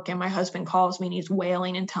to work. And my husband calls me and he's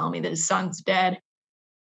wailing and telling me that his son's dead.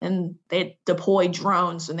 And they deployed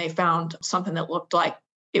drones and they found something that looked like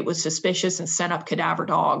it was suspicious and sent up cadaver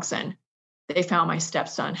dogs. And they found my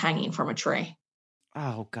stepson hanging from a tree.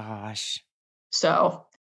 Oh, gosh. So,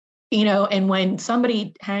 and when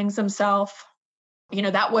somebody hangs himself,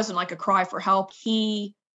 that wasn't like a cry for help.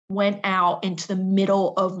 He went out into the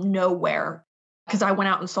middle of nowhere, because I went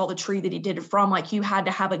out and saw the tree that he did it from. Like, you had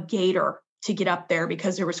to have a gator to get up there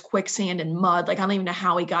because there was quicksand and mud. Like, I don't even know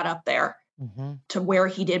how he got up there to where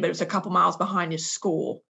he did, but it was a couple miles behind his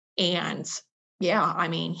school. And yeah, I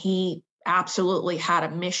mean, he absolutely had a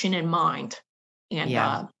mission in mind. And,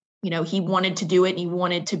 he wanted to do it and he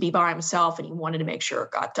wanted to be by himself and he wanted to make sure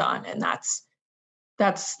it got done. And that's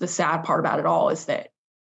the sad part about it all, is that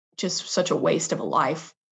just such a waste of a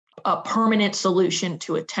life, a permanent solution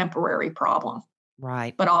to a temporary problem.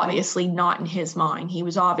 Right. But obviously not in his mind. He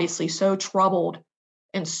was obviously so troubled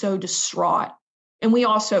and so distraught. And we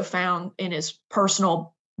also found in his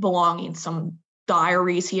personal belongings some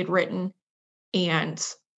diaries he had written and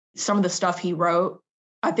some of the stuff he wrote.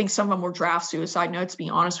 I think some of them were draft suicide notes, to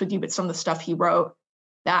be honest with you, but some of the stuff he wrote,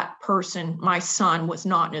 that person, my son, was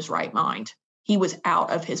not in his right mind. He was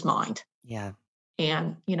out of his mind. Yeah.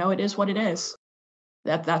 And, it is what it is.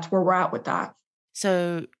 That's where we're at with that.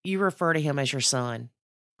 So you refer to him as your son?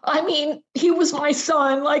 I mean, he was my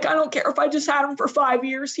son. Like, I don't care if I just had him for 5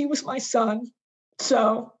 years. He was my son.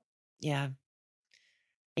 So. Yeah.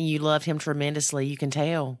 And you loved him tremendously. You can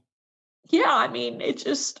tell. Yeah. I mean,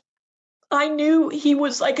 I knew he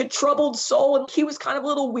was like a troubled soul, and he was kind of a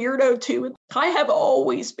little weirdo too. And I have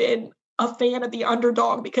always been a fan of the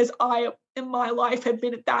underdog, because I, in my life, have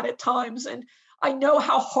been at that at times. And I know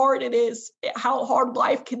how hard it is, how hard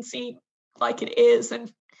life can seem like it is.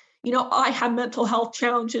 And, I have mental health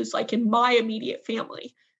challenges like in my immediate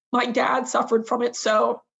family. My dad suffered from it.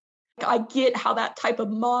 So I get how that type of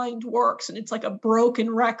mind works. And it's like a broken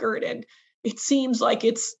record. And it seems like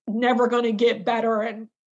it's never going to get better. And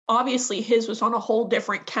obviously his was on a whole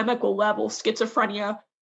different chemical level. Schizophrenia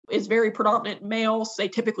is very predominant in males. They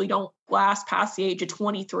typically don't last past the age of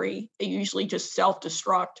 23. They usually just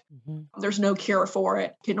self-destruct. There's no cure for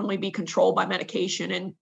it. It can only be controlled by medication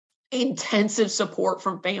and intensive support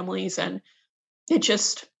from families. And it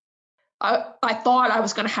just, I thought I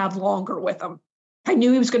was going to have longer with him. I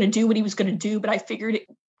knew he was going to do what he was going to do, but I figured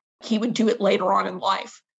he would do it later on in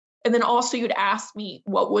life. And then also you'd ask me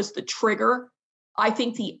what was the trigger. I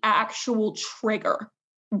think the actual trigger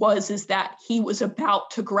is that he was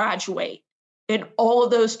about to graduate. And all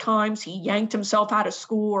of those times he yanked himself out of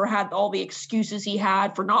school or had all the excuses he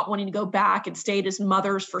had for not wanting to go back and stay at his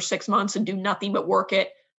mother's for 6 months and do nothing but work at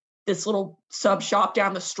this little sub shop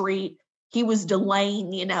down the street. He was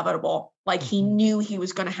delaying the inevitable. Like, he knew he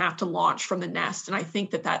was going to have to launch from the nest. And I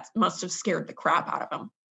think that must have scared the crap out of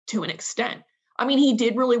him to an extent. I mean, he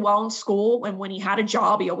did really well in school. And when he had a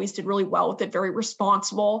job, he always did really well with it. Very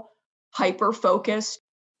responsible, hyper-focused.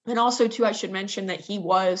 And also, too, I should mention that he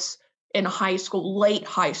was in high school, late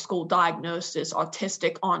high school, diagnosed as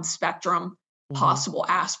autistic on spectrum, possible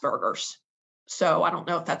Asperger's. So I don't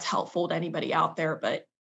know if that's helpful to anybody out there, but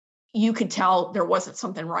you could tell there wasn't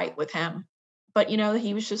something right with him. But,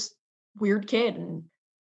 he was just a weird kid. And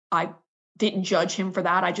I didn't judge him for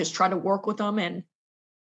that. I just tried to work with him. And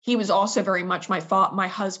he was also very much my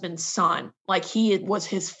husband's son. Like, he was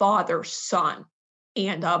his father's son,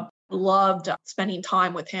 and loved spending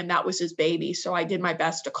time with him. That was his baby. So I did my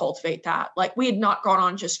best to cultivate that. Like, we had not gone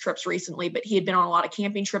on just trips recently, but he had been on a lot of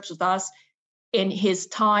camping trips with us. In his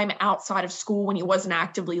time outside of school, when he wasn't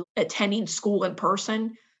actively attending school in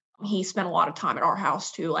person, he spent a lot of time at our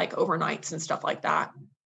house too, like overnights and stuff like that.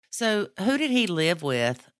 So who did he live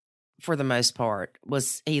with for the most part?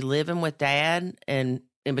 Was he living with dad and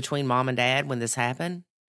in between mom and dad when this happened?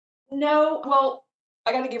 No. Well,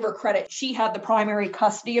 I got to give her credit. She had the primary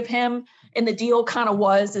custody of him. And the deal kind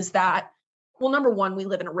of is that, well, number one, we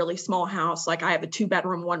live in a really small house. Like, I have a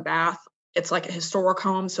 2-bedroom, 1 bath. It's like a historic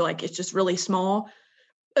home. So like, it's just really small.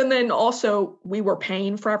 And then also we were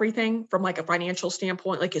paying for everything from like a financial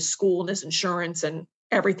standpoint, like his school and his insurance and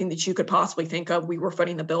everything that you could possibly think of, we were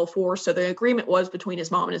footing the bill for. So the agreement was between his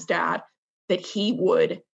mom and his dad that he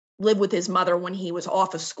would live with his mother when he was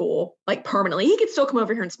off of school, like permanently. He could still come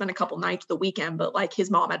over here and spend a couple nights the weekend, but like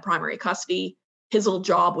his mom had primary custody. His little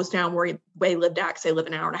job was down where he lived at, because they live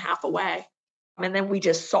an hour and a half away. And then we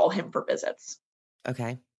just saw him for visits.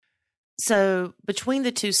 Okay. So between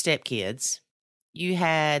the two stepkids, you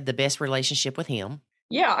had the best relationship with him.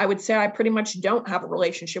 Yeah, I would say I pretty much don't have a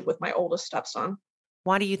relationship with my oldest stepson.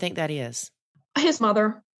 Why do you think that is? His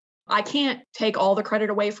mother. I can't take all the credit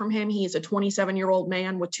away from him. He's a 27-year-old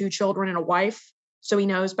man with 2 children and a wife, so he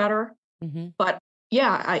knows better. Mm-hmm. But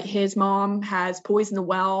yeah, his mom has poisoned the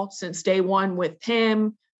well since day one with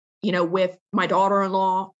him, with my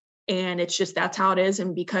daughter-in-law. And it's just, that's how it is.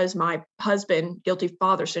 And because my husband, guilty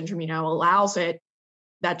father syndrome, allows it,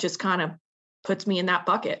 that just kind of puts me in that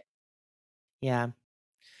bucket. Yeah.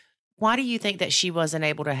 Why do you think that she wasn't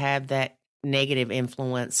able to have that negative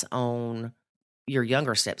influence on your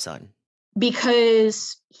younger stepson?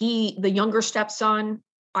 Because the younger stepson,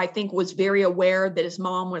 I think, was very aware that his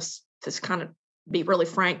mom was, to kind of be really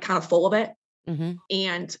frank, kind of full of it, mm-hmm.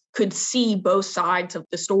 and could see both sides of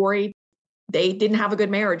the story. They didn't have a good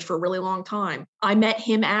marriage for a really long time. I met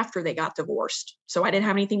him after they got divorced, so I didn't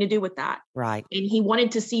have anything to do with that. Right. And he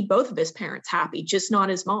wanted to see both of his parents happy, just not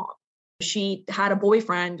his mom. She had a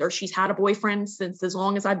boyfriend, or she's had a boyfriend since as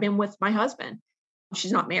long as I've been with my husband.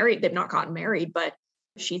 She's not married. They've not gotten married, but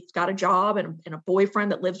she's got a job and a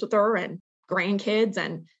boyfriend that lives with her and grandkids.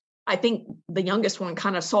 And I think the youngest one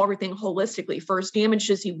kind of saw everything holistically. For as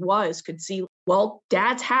damaged as he was, could see, well,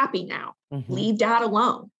 dad's happy now. Mm-hmm. Leave dad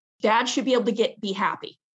alone. Dad should be able to be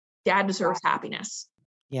happy. Dad deserves happiness.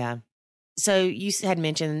 Yeah. So you had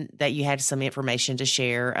mentioned that you had some information to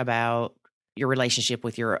share about your relationship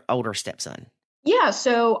with your older stepson. Yeah.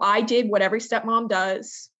 So I did what every stepmom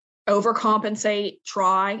does: overcompensate,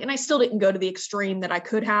 try. And I still didn't go to the extreme that I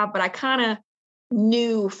could have, but I kind of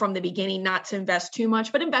knew from the beginning not to invest too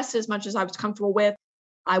much, but invest as much as I was comfortable with.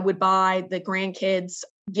 I would buy the grandkids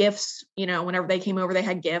gifts, whenever they came over, they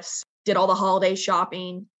had gifts, did all the holiday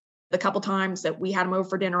shopping. The couple times that we had them over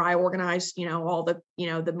for dinner, I organized, all the,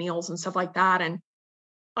 the meals and stuff like that. And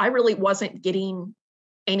I really wasn't getting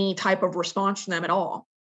any type of response from them at all.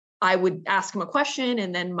 I would ask him a question,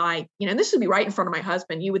 and then this would be right in front of my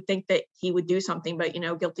husband. You would think that he would do something, but,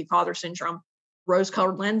 guilty father syndrome,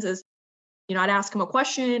 rose-colored lenses. I'd ask him a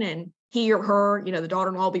question, and he or her, the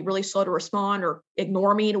daughter-in-law, will be really slow to respond or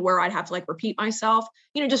ignore me, to where I'd have to repeat myself,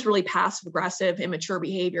 just really passive aggressive, immature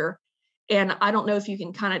behavior. And I don't know if you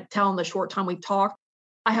can kind of tell in the short time we've talked,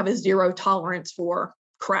 I have a zero tolerance for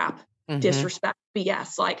crap, mm-hmm. disrespect,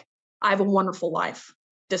 BS. I have a wonderful life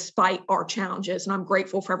despite our challenges, and I'm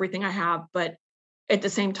grateful for everything I have. But at the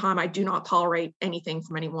same time, I do not tolerate anything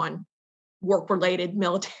from anyone, work-related,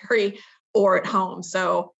 military, or at home.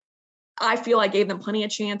 So I feel I gave them plenty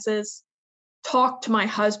of chances, talked to my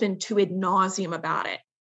husband to ad nauseum about it,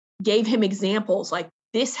 gave him examples like,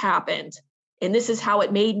 this happened and this is how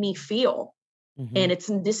it made me feel. Mm-hmm.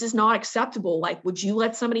 And this is not acceptable. Would you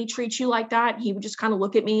let somebody treat you like that? He would just kind of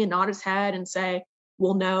look at me and nod his head and say,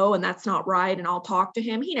 well, no, and that's not right. And I'll talk to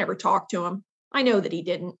him. He never talked to him. I know that he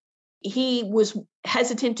didn't. He was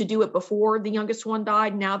hesitant to do it before the youngest one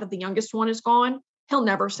died. Now that the youngest one is gone, he'll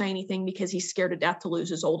never say anything because he's scared to death to lose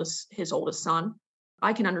his oldest son.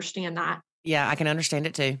 I can understand that. Yeah, I can understand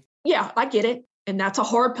it too. Yeah, I get it. And that's a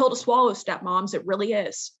hard pill to swallow, stepmoms. It really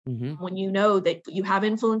is. Mm-hmm. When you know that you have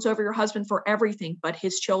influence over your husband for everything but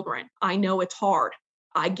his children. I know it's hard.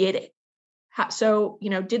 I get it. So,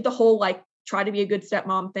 did the whole try to be a good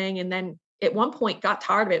stepmom thing. And then at one point got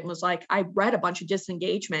tired of it and was like, I read a bunch of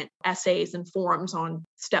disengagement essays and forums on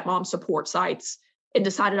stepmom support sites and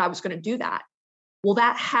decided I was going to do that. Well,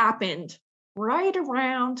 that happened right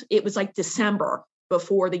around, it was December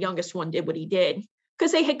before the youngest one did what he did,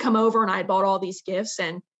 because they had come over and I had bought all these gifts,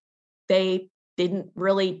 and they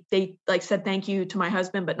said thank you to my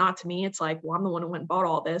husband, but not to me. It's well, I'm the one who went and bought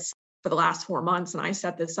all this for the last 4 months, and I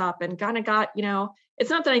set this up, and kind of got, it's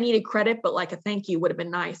not that I needed credit, but a thank you would have been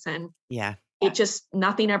nice. And yeah, it just,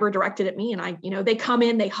 nothing ever directed at me. And they come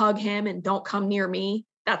in, they hug him and don't come near me.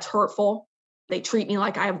 That's hurtful. They treat me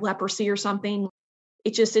like I have leprosy or something.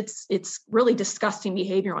 It's really disgusting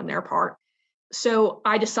behavior on their part. So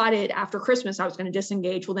I decided after Christmas, I was going to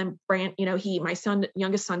disengage. Well, then my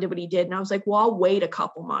youngest son did what he did. And I was like, well, I'll wait a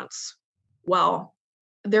couple months. Well,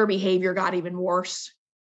 their behavior got even worse,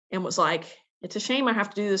 and was it's a shame I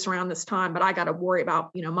have to do this around this time, but I got to worry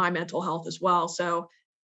about, my mental health as well. So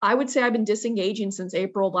I would say I've been disengaging since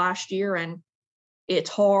April of last year, and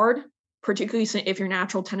it's hard, particularly if your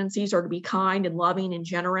natural tendencies are to be kind and loving and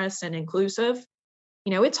generous and inclusive.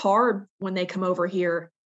 It's hard when they come over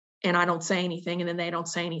here and I don't say anything, and then they don't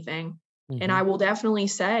say anything. And I will definitely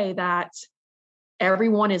say that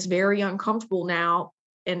everyone is very uncomfortable now.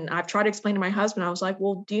 And I've tried to explain to my husband, I was like,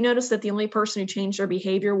 well, do you notice that the only person who changed their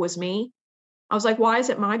behavior was me? I was like, why is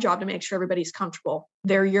it my job to make sure everybody's comfortable?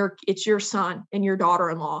 It's your son and your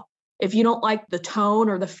daughter-in-law. If you don't like the tone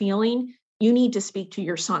or the feeling, you need to speak to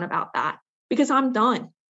your son about that, because I'm done.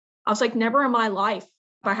 I was like, never in my life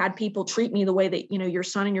have I had people treat me the way that, your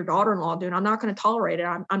son and your daughter-in-law do. And I'm not going to tolerate it.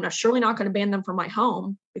 I'm surely not going to ban them from my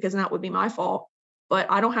home, because that would be my fault. But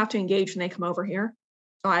I don't have to engage when they come over here.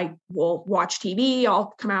 I will watch TV.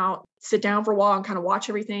 I'll come out, sit down for a while and kind of watch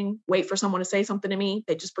everything, wait for someone to say something to me.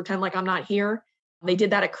 They just pretend like I'm not here. They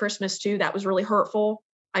did that at Christmas too. That was really hurtful.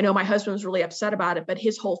 I know my husband was really upset about it, but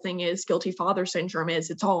his whole thing is guilty father syndrome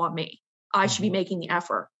is it's all on me. I should be making the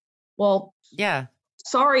effort. Well, yeah,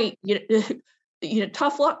 sorry,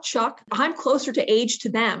 tough luck, Chuck. I'm closer to age to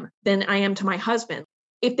them than I am to my husband.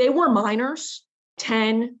 If they were minors,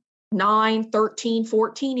 10, 9, 13,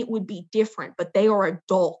 14, it would be different, but they are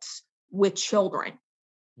adults with children.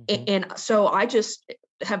 And so I just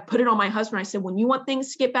have put it on my husband. I said, when you want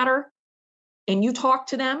things to get better and you talk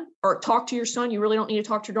to them or talk to your son, you really don't need to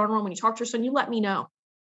talk to your daughter-in-law. When you talk to your son, you let me know.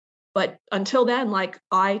 But until then,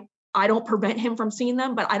 I don't prevent him from seeing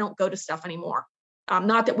them, but I don't go to stuff anymore.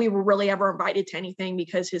 Not that we were really ever invited to anything,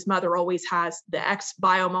 because his mother always has, the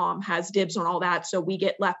ex-bio mom has dibs on all that. So we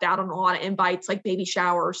get left out on a lot of invites, like baby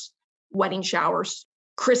showers, wedding showers,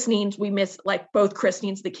 christenings. We miss both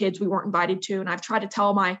christenings, the kids we weren't invited to. And I've tried to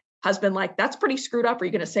tell my husband, that's pretty screwed up. Are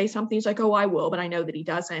you going to say something? He's like, oh, I will, but I know that he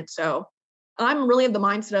doesn't. So I'm really of the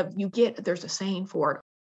mindset of there's a saying for it.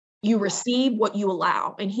 You receive what you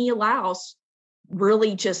allow. And he allows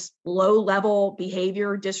really just low level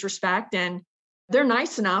behavior, disrespect, and they're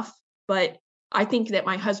nice enough. But I think that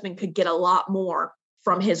my husband could get a lot more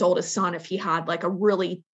from his oldest son if he had a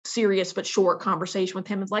really serious but short conversation with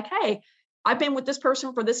him. It's like, hey, I've been with this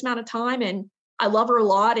person for this amount of time and I love her a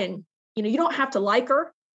lot. And, you don't have to like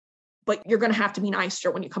her, but you're going to have to be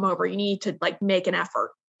nicer when you come over. You need to make an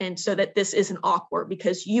effort. And so that this isn't awkward,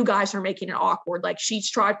 because you guys are making it awkward. She's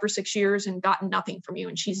tried for 6 years and gotten nothing from you,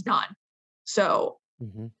 and she's done. So,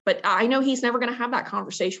 but I know he's never going to have that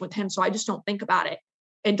conversation with him. So I just don't think about it.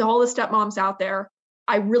 And to all the stepmoms out there,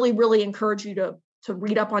 I really, really encourage you to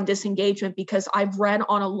read up on disengagement, because I've read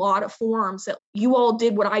on a lot of forums that you all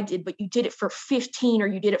did what I did, but you did it for 15 or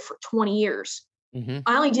you did it for 20 years.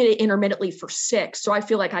 I only did it intermittently for 6. So I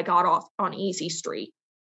feel like I got off on easy street.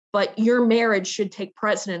 But your marriage should take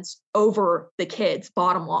precedence over the kids,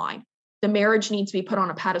 bottom line. The marriage needs to be put on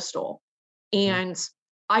a pedestal. And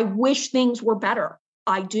I wish things were better.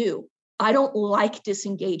 I do. I don't like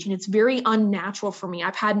disengaging. It's very unnatural for me.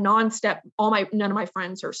 I've had none of my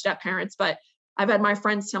friends are step parents, but I've had my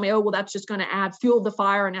friends tell me, oh, well, that's just going to add fuel to the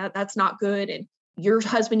fire, and that's not good. And your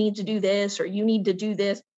husband needs to do this, or you need to do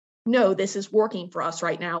this. No, this is working for us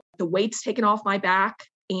right now. The weight's taken off my back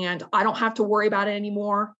and I don't have to worry about it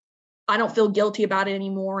anymore. I don't feel guilty about it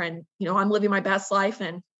anymore. And, I'm living my best life.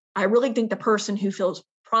 And I really think the person who feels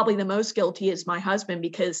probably the most guilty is my husband,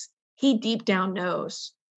 because he deep down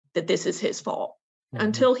knows that this is his fault.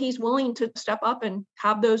 Until he's willing to step up and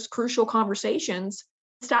have those crucial conversations,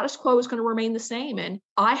 status quo is going to remain the same. And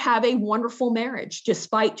I have a wonderful marriage,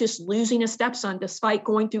 despite just losing a stepson, despite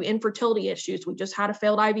going through infertility issues. We just had a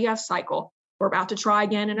failed IVF cycle. We're about to try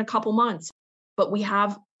again in a couple months, but we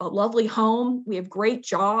have a lovely home. We have great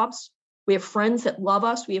jobs. We have friends that love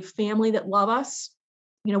us. We have family that love us.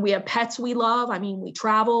 We have pets we love. We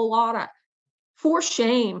travel a lot. For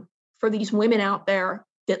shame for these women out there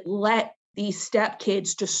that let these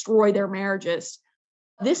stepkids destroy their marriages.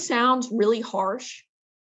 This sounds really harsh,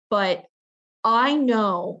 but I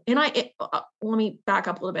know, and let me back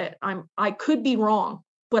up a little bit. I could be wrong,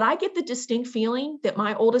 but I get the distinct feeling that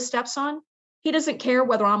my oldest stepson, he doesn't care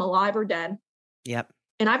whether I'm alive or dead. Yep.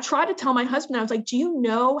 And I've tried to tell my husband, I was like, do you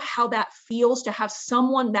know how that feels to have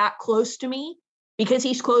someone that close to me? Because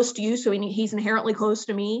he's close to you, so he's inherently close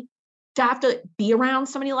to me. To have to be around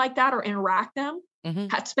somebody like that or interact them,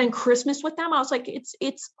 have to spend Christmas with them. I was like, it's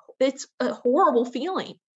a horrible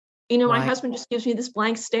feeling. My husband just gives me this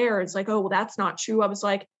blank stare. It's like, oh, well, that's not true. I was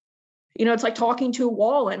like, it's like talking to a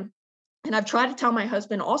wall. And I've tried to tell my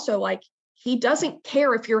husband also, he doesn't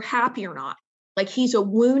care if you're happy or not. He's a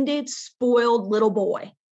wounded, spoiled little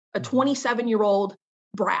boy, a 27-year-old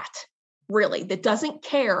brat, really, that doesn't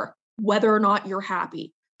care whether or not you're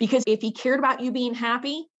happy. Because if he cared about you being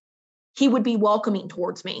happy, he would be welcoming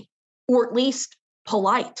towards me, or at least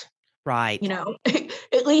polite. Right.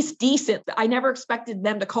 At least decent. I never expected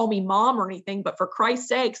them to call me mom or anything, but for Christ's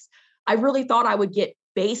sakes, I really thought I would get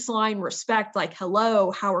baseline respect, like, hello,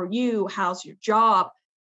 how are you? How's your job?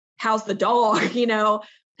 how's the dog?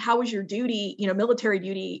 How was your duty, military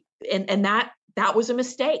duty? And that was a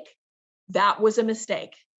mistake. That was a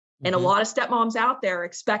mistake. And a lot of stepmoms out there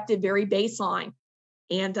expected very baseline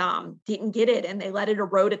and didn't get it. And they let it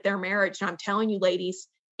erode at their marriage. And I'm telling you, ladies,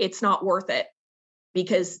 it's not worth it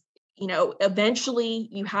because, eventually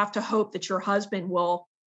you have to hope that your husband will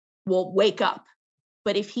wake up.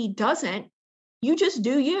 But if he doesn't, you just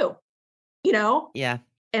do you, Yeah.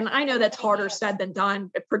 And I know that's harder said than done,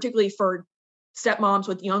 particularly for stepmoms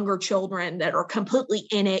with younger children that are completely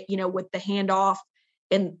in it, with the handoff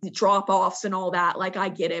and the drop offs and all that. Like, I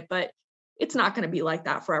get it, but it's not going to be like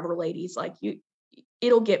that forever, ladies. Like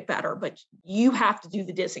it'll get better, but you have to do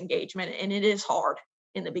the disengagement, and it is hard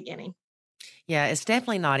in the beginning. Yeah, it's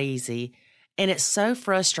definitely not easy. And it's so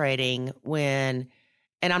frustrating when,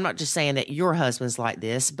 and I'm not just saying that your husband's like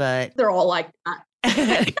this, but they're all like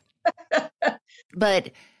that.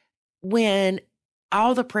 But when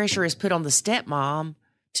all the pressure is put on the stepmom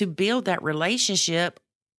to build that relationship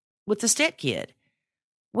with the stepkid.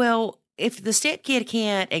 Well, if the stepkid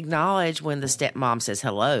can't acknowledge when the stepmom says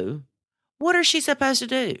hello, what is she supposed to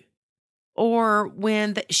do? Or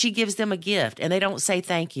when she gives them a gift and they don't say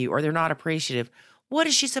thank you or they're not appreciative, what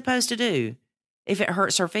is she supposed to do? If it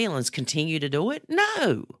hurts her feelings, continue to do it?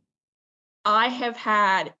 No. I have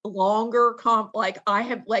had longer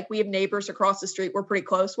we have neighbors across the street we're pretty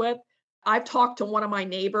close with. I've talked to one of my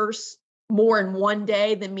neighbors more in one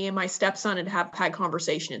day than me and my stepson have had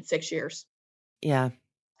conversation in 6 years. Yeah.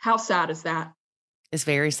 How sad is that? It's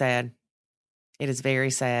very sad. It is very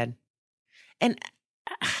sad. And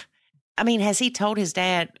I mean, has he told his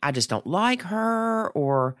dad, I just don't like her,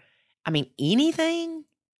 or, anything?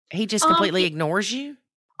 He just completely ignores you?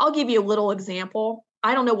 I'll give you a little example.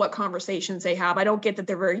 I don't know what conversations they have. I don't get that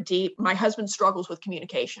they're very deep. My husband struggles with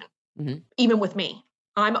communication, even with me.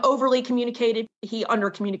 I'm overly communicated. He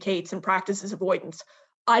undercommunicates and practices avoidance.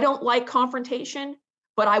 I don't like confrontation,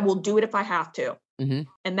 but I will do it if I have to.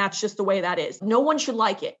 And that's just the way that is. No one should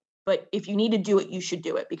like it, but if you need to do it, you should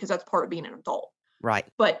do it because that's part of being an adult. Right.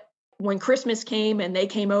 But when Christmas came and they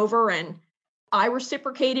came over and I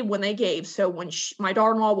reciprocated when they gave. So when my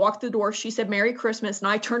daughter-in-law walked through the door, she said, "Merry Christmas." And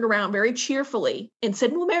I turned around very cheerfully and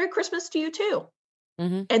said, "Well, Merry Christmas to you too."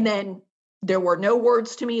 And then there were no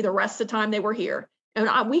words to me the rest of the time they were here.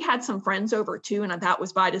 And we had some friends over too. And that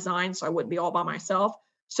was by design. So I wouldn't be all by myself.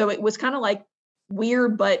 So it was kind of like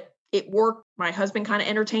weird, but it worked. My husband kind of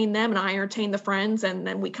entertained them and I entertained the friends. And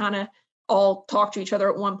then we kind of all talked to each other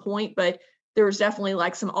at one point, but there was definitely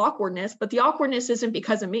like some awkwardness, but the awkwardness isn't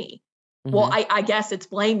because of me. Well, I guess it's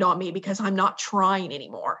blamed on me because I'm not trying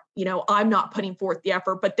anymore. I'm not putting forth the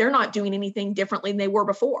effort, but they're not doing anything differently than they were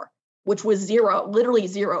before, which was literally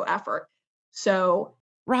zero effort. So.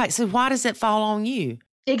 Right. So why does it fall on you?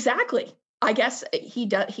 Exactly. I guess he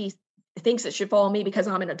thinks it should fall on me because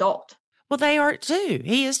I'm an adult. Well, they are too.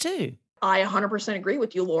 He is too. I 100% agree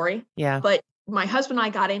with you, Lori. Yeah. But my husband and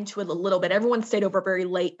I got into it a little bit. Everyone stayed over very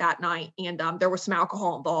late that night and there was some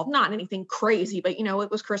alcohol involved. Not anything crazy, but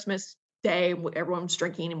it was Christmas Day. Everyone was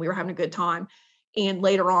drinking and we were having a good time. And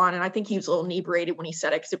later on, and I think he was a little inebriated when he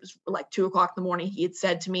said it because it was like 2:00 in the morning. He had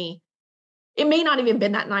said to me, it may not even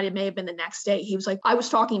been that night. It may have been the next day. He was like, I was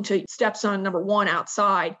talking to stepson number 1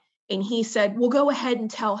 outside. And he said, well, go ahead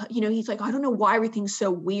and tell, he's like, I don't know why everything's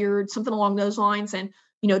so weird, something along those lines. And,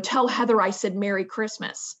 tell Heather I said, Merry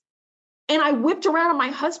Christmas. And I whipped around on my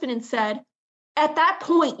husband and said, at that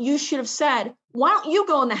point, you should have said, why don't you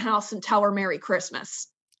go in the house and tell her Merry Christmas?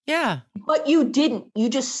 Yeah. But you didn't. You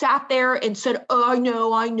just sat there and said,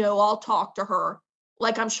 oh, I know, I'll talk to her.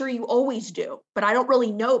 Like I'm sure you always do, but I don't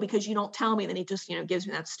really know because you don't tell me. Then he just, gives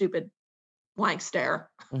me that stupid blank stare.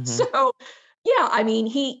 So yeah, I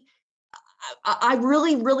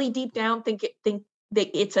really, really deep down think that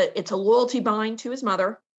it's a loyalty bind to his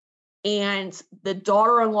mother, and the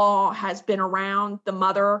daughter-in-law has been around the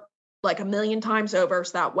mother like a million times over,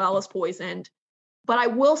 so that well is poisoned. But I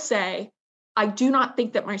will say, I do not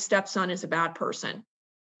think that my stepson is a bad person.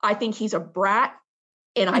 I think he's a brat,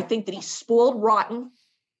 and I think that he's spoiled rotten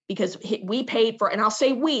because we paid for, and I'll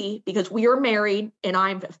say we, because we are married and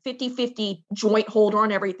I'm 50-50 joint holder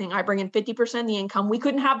on everything. I bring in 50% of the income. We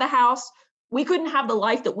couldn't have the house. We couldn't have the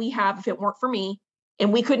life that we have if it weren't for me.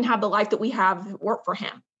 And we couldn't have the life that we have if it weren't for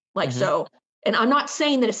him. So, and I'm not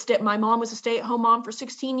saying that my mom was a stay-at-home mom for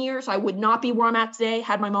 16 years. I would not be where I'm at today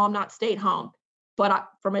had my mom not stayed home. But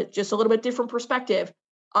from just a little bit different perspective,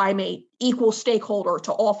 I'm a equal stakeholder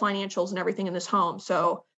to all financials and everything in this home.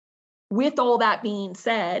 So with all that being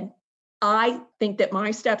said, I think that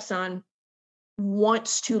my stepson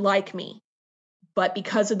wants to like me, but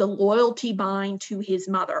because of the loyalty bind to his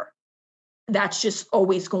mother, that's just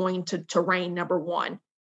always going to reign number one.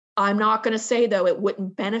 I'm not going to say, though, it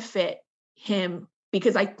wouldn't benefit him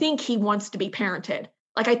because I think he wants to be parented.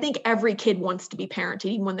 Like, I think every kid wants to be parented,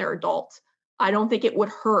 even when they're adults. I don't think it would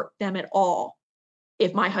hurt them at all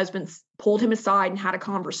if my husband pulled him aside and had a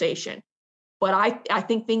conversation. But I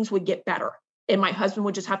think things would get better, and my husband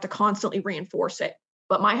would just have to constantly reinforce it.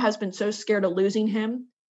 But my husband's so scared of losing him,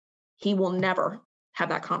 he will never have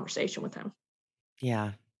that conversation with him.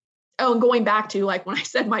 Yeah. Oh, and going back to like when I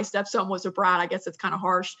said my stepson was a brat, I guess it's kind of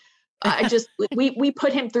harsh. We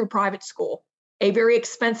put him through private school, a very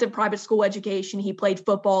expensive private school education. He played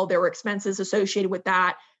football. There were expenses associated with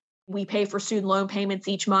that. We pay for student loan payments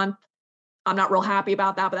each month. I'm not real happy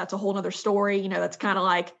about that, but that's a whole nother story. You know, that's kind of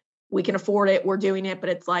like, we can afford it, we're doing it, but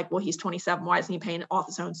it's like, well, he's 27. Why isn't he paying off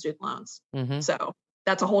his own student loans? Mm-hmm. So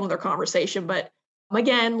that's a whole nother conversation. But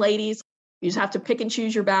again, ladies, you just have to pick and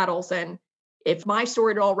choose your battles. And if my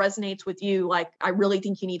story at all resonates with you, like, I really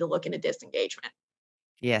think you need to look into disengagement.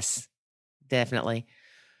 Yes, definitely.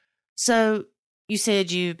 So you said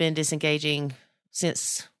you've been disengaging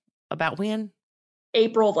since about when?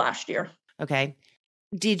 April of last year. Okay.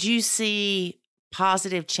 Did you see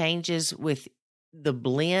positive changes with the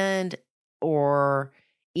blend, or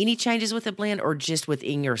any changes with the blend, or just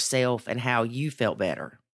within yourself and how you felt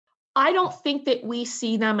better? I don't think that we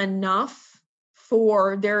see them enough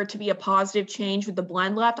for there to be a positive change with the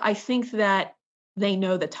blend left. I think that they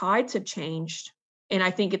know the tides have changed. And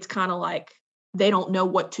I think it's kind of like they don't know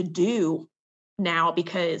what to do now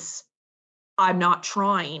because I'm not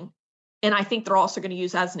trying. And I think they're also going to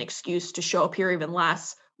use that as an excuse to show up here even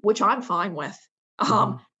less, which I'm fine with.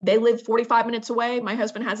 They live 45 minutes away. My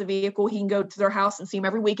husband has a vehicle. He can go to their house and see them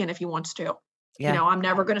every weekend if he wants to. Yeah. You know, I'm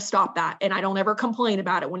never going to stop that. And I don't ever complain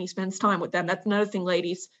about it when he spends time with them. That's another thing,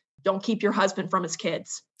 ladies. Don't keep your husband from his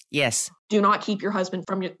kids. Yes. Do not keep your husband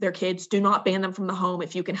from their kids. Do not ban them from the home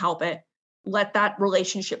if you can help it. Let that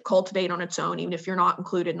relationship cultivate on its own, even if you're not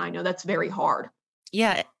included. And I know that's very hard.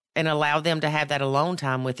 Yeah. And allow them to have that alone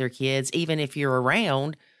time with their kids. Even if you're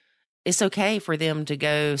around, it's okay for them to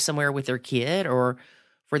go somewhere with their kid, or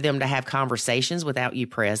for them to have conversations without you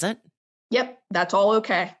present. Yep. That's all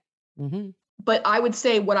okay. Mm-hmm. But I would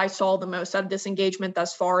say what I saw the most out of disengagement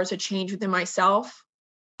thus far is a change within myself.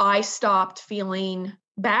 I stopped feeling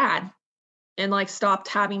bad and like stopped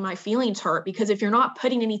having my feelings hurt, because if you're not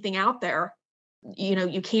putting anything out there, you know,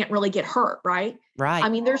 you can't really get hurt. Right. Right. I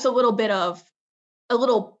mean, there's a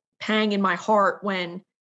little pang in my heart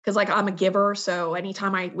because like I'm a giver. So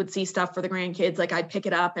anytime I would see stuff for the grandkids, like I'd pick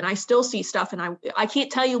it up, and I still see stuff. And I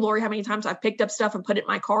can't tell you, Lori, how many times I've picked up stuff and put it in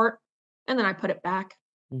my cart and then I put it back.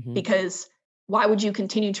 Mm-hmm. Because why would you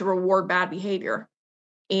continue to reward bad behavior?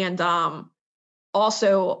 And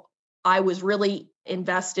also I was really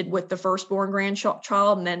invested with the firstborn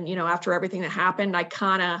grandchild. And then, you know, after everything that happened,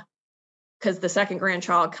 because the second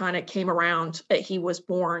grandchild kind of came around, he was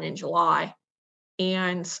born in July,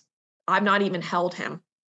 and I've not even held him.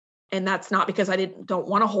 And that's not because I don't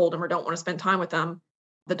want to hold him or don't want to spend time with him.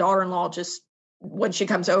 The daughter-in-law just, when she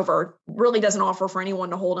comes over, really doesn't offer for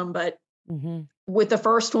anyone to hold him. But mm-hmm. With the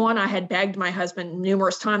first one, I had begged my husband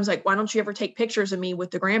numerous times, like, why don't you ever take pictures of me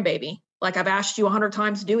with the grandbaby? Like, I've asked you 100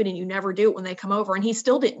 times to do it and you never do it when they come over. And he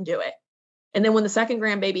still didn't do it. And then when the second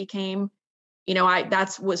grandbaby came, you know,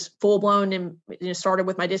 that was full blown, and it started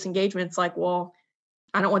with my disengagement. It's like, well,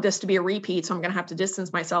 I don't want this to be a repeat, so I'm going to have to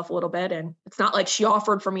distance myself a little bit. And it's not like she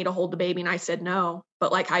offered for me to hold the baby and I said no,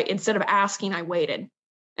 but like instead of asking, I waited,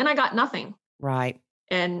 and I got nothing. Right.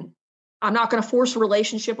 And I'm not going to force a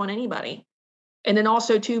relationship on anybody. And then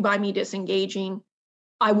also too, by me disengaging,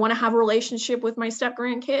 I want to have a relationship with my step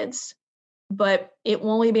grandkids, but it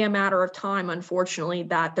will only be a matter of time, unfortunately,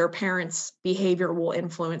 that their parents' behavior will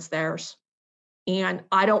influence theirs. And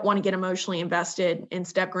I don't want to get emotionally invested in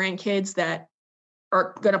step grandkids that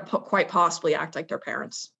are going to quite possibly act like their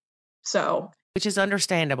parents. So, which is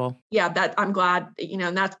understandable. Yeah, that I'm glad, you know,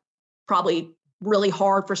 and that's probably really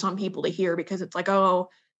hard for some people to hear, because it's like, oh,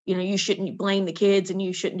 you know, you shouldn't blame the kids and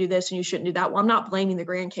you shouldn't do this and you shouldn't do that. Well, I'm not blaming the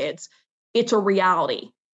grandkids. It's a reality.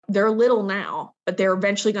 They're little now, but they're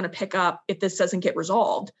eventually going to pick up, if this doesn't get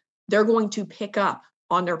resolved, they're going to pick up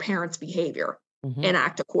on their parents' behavior mm-hmm. and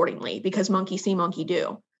act accordingly, because monkey see, monkey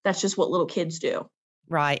do. That's just what little kids do.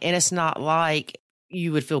 Right. And it's not like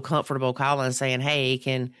you would feel comfortable calling and saying, hey,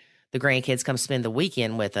 can the grandkids come spend the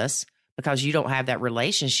weekend with us? Because you don't have that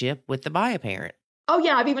relationship with the bio parent. Oh,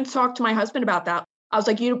 yeah. I've even talked to my husband about that. I was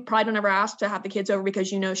like, you probably don't ever ask to have the kids over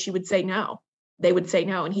because, you know, she would say no. They would say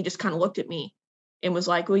no. And he just kind of looked at me and was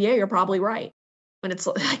like, well, yeah, you're probably right. And it's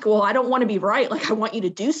like, well, I don't want to be right. Like, I want you to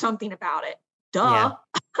do something about it. Duh.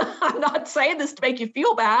 Yeah. I'm not saying this to make you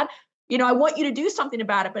feel bad. I want you to do something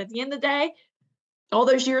about it. But at the end of the day, all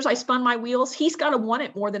those years I spun my wheels, he's got to want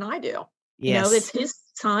it more than I do. Yes. It's his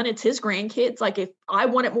son, it's his grandkids. Like if I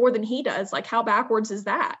want it more than he does, like how backwards is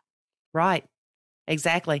that? Right.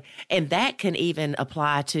 Exactly. And that can even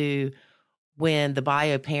apply to when the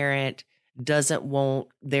bio parent doesn't want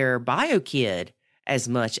their bio kid as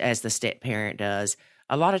much as the step parent does.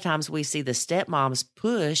 A lot of times we see the stepmoms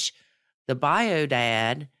push the bio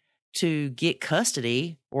dad to get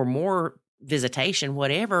custody or more visitation,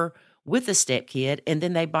 whatever, with the step kid, and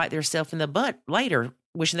then they bite themselves in the butt later,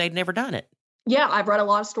 wishing they'd never done it. Yeah, I've read a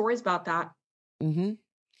lot of stories about that. Mm-hmm.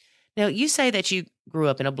 Now, you say that you grew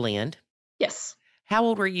up in a blend. Yes. How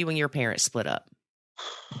old were you when your parents split up?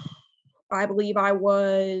 I believe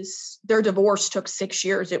their divorce took 6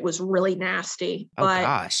 years. It was really nasty. Oh,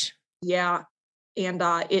 gosh. Yeah. And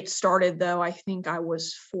it started, though, I think I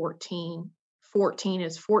was 14. 14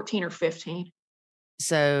 or 15.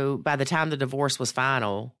 So by the time the divorce was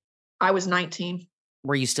final, I was 19.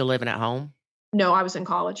 were you still living at home? No, I was in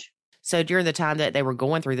college. So during the time that they were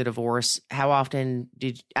going through the divorce, how often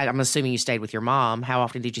I'm assuming you stayed with your mom. How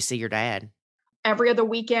often did you see your dad? Every other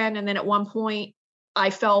weekend. And then at one point I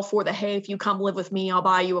fell for hey, if you come live with me, I'll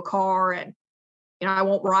buy you a car and, I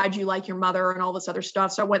won't ride you like your mother and all this other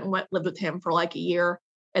stuff. So I went and lived with him for like a year.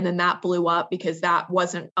 And then that blew up because that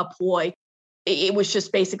wasn't a ploy. It was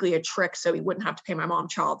just basically a trick. So he wouldn't have to pay my mom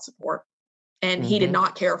child support. And he did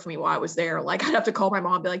not care for me while I was there. Like I'd have to call my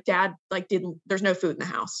mom and be like, Dad, there's no food in the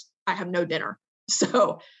house. I have no dinner.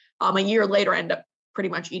 So a year later, I ended up pretty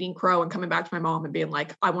much eating crow and coming back to my mom and being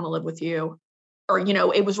like, I want to live with you. Or,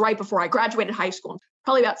 it was right before I graduated high school,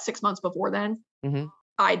 probably about 6 months before then. Mm-hmm.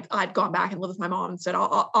 I'd gone back and lived with my mom and said,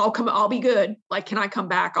 I'll come, I'll be good. Like, can I come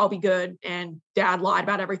back? I'll be good. And Dad lied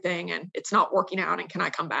about everything and it's not working out. And can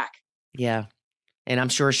I come back? Yeah. And I'm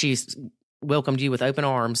sure she's welcomed you with open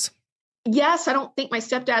arms. Yes. I don't think my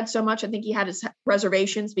stepdad so much. I think he had his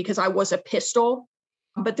reservations because I was a pistol,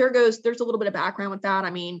 but there's a little bit of background with that.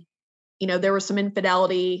 I mean, there was some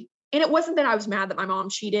infidelity and it wasn't that I was mad that my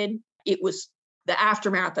mom cheated. It was the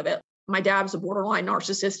aftermath of it. My dad was a borderline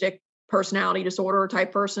narcissistic personality disorder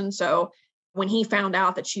type person. So when he found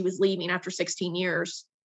out that she was leaving after 16 years,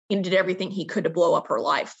 he did everything he could to blow up her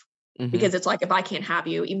life. Mm-hmm. Because it's like, if I can't have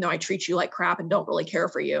you, even though I treat you like crap and don't really care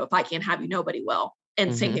for you, if I can't have you, nobody will.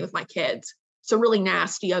 And same thing with my kids. So really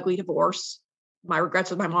nasty, ugly divorce. My regrets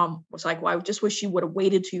with my mom was like, well, I just wish you would have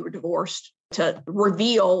waited till you were divorced to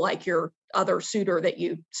reveal like your other suitor that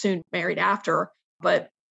you soon married after. But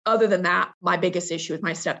other than that, my biggest issue with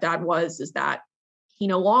my stepdad is that he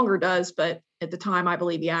no longer does. But at the time, I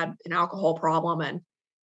believe he had an alcohol problem. And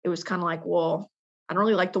it was kind of like, well, I don't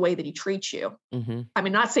really like the way that he treats you. Mm-hmm. I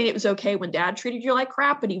mean, not saying it was okay when Dad treated you like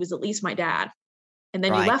crap, but he was at least my dad. And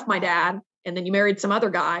then you left my dad and then you married some other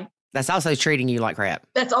guy. That's also treating you like crap.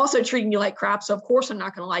 That's also treating you like crap. So of course I'm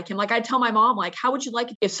not going to like him. Like I tell my mom, like, how would you like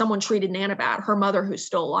it if someone treated Nana bad, her mother who's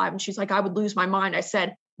still alive? And she's like, I would lose my mind. I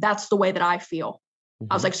said, that's the way that I feel.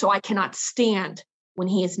 I was like, so I cannot stand when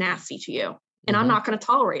he is nasty to you. And I'm not going to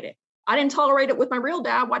tolerate it. I didn't tolerate it with my real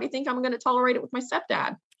dad. Why do you think I'm going to tolerate it with my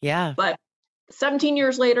stepdad? Yeah. But 17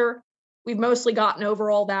 years later, we've mostly gotten over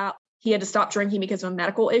all that. He had to stop drinking because of a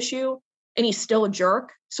medical issue and he's still a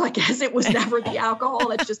jerk. So I guess it was never the alcohol.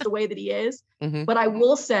 That's just the way that he is. Mm-hmm. But I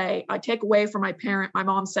will say, I take away from my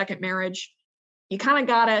mom's second marriage. You kind of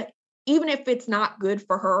got to, even if it's not good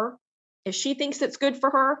for her, if she thinks it's good for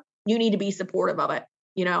her, you need to be supportive of it,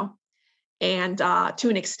 and to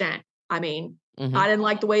an extent. I mean, I didn't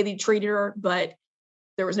like the way they treated her, but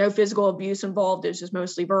there was no physical abuse involved. It was just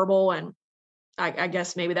mostly verbal. And I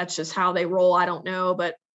guess maybe that's just how they roll. I don't know,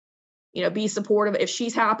 but be supportive. If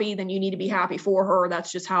she's happy, then you need to be happy for her.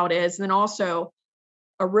 That's just how it is. And then also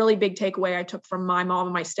a really big takeaway I took from my mom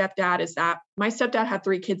and my stepdad is that my stepdad had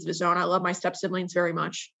 3 kids of his own. I love my step siblings very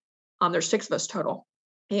much. There's 6 of us total.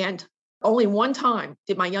 And only one time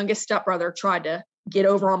did my youngest stepbrother try to get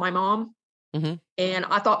over on my mom. Mm-hmm. And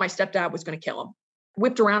I thought my stepdad was going to kill him.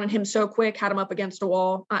 Whipped around at him so quick, had him up against a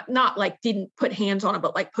wall. Not like didn't put hands on him,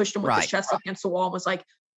 but like pushed him with his chest up against the wall and was like,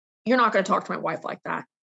 you're not going to talk to my wife like that.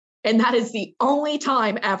 And that is the only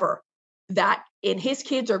time ever that, and his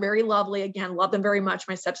kids are very lovely. Again, love them very much.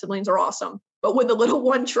 My step siblings are awesome. But when the little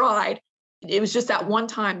one tried, it was just that one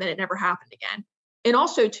time that it never happened again. And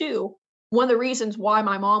also too, one of the reasons why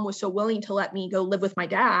my mom was so willing to let me go live with my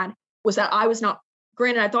dad was that I was not,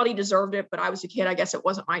 granted, I thought he deserved it, but I was a kid. I guess it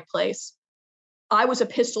wasn't my place. I was a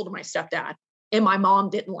pistol to my stepdad and my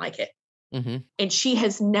mom didn't like it. Mm-hmm. And she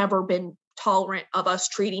has never been tolerant of us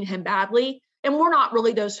treating him badly. And we're not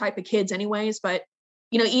really those type of kids anyways, but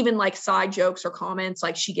even like side jokes or comments,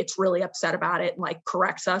 like she gets really upset about it and like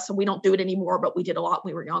corrects us. And we don't do it anymore, but we did a lot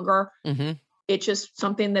when we were younger. Mm-hmm. It's just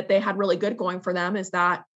something that they had really good going for them, is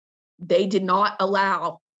that they did not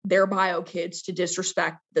allow their bio kids to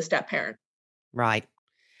disrespect the step parent. Right.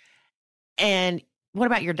 And what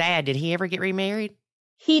about your dad? Did he ever get remarried?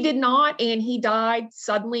 He did not. And he died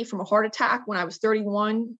suddenly from a heart attack when I was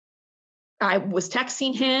 31. I was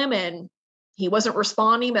texting him and he wasn't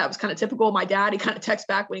responding. That was kind of typical of my dad. He kind of texts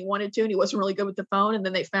back when he wanted to, and he wasn't really good with the phone. And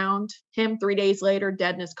then they found him 3 days later,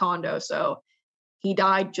 dead in his condo. So he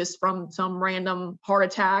died just from some random heart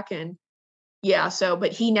attack. And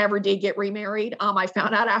but he never did get remarried. I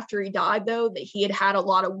found out after he died, though, that he had a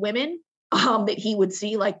lot of women that he would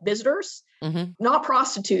see, like visitors, not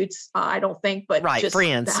prostitutes, I don't think, but just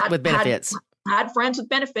friends with benefits. Had friends with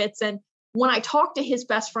benefits. And when I talked to his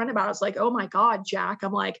best friend about it, I was like, oh my God, Jack,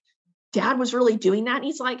 I'm like, Dad was really doing that? And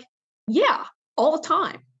he's like, yeah, all the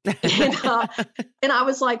time. And I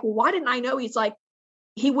was like, well, why didn't I know? He's like,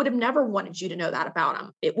 he would have never wanted you to know that about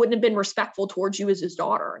him. It wouldn't have been respectful towards you as his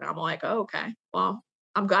daughter. And I'm like, oh, okay, well,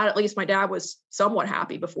 I'm glad at least my dad was somewhat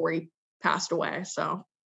happy before he passed away. So,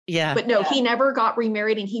 yeah. But no, he never got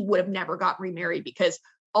remarried, and he would have never got remarried because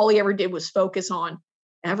all he ever did was focus on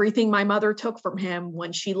everything my mother took from him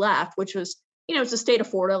when she left, which was, it's the state of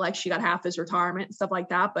Florida. Like, she got half his retirement and stuff like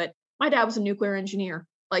that. But my dad was a nuclear engineer.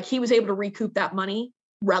 Like, he was able to recoup that money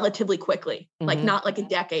relatively quickly, like not like a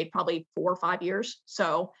decade, probably 4 or 5 years.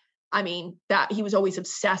 So, I mean, that he was always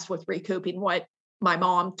obsessed with recouping what my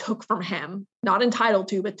mom took from him, not entitled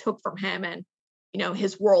to, but took from him. And,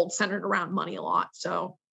 his world centered around money a lot.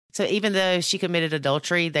 So even though she committed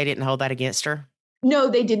adultery, they didn't hold that against her? No,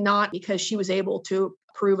 they did not, because she was able to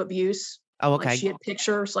prove abuse. Oh, okay. Like, she had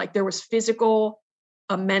pictures, like there was physical,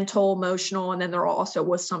 mental, emotional, and then there also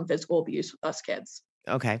was some physical abuse with us kids.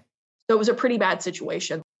 Okay. So it was a pretty bad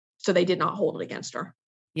situation. So they did not hold it against her.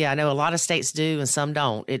 Yeah, I know a lot of states do and some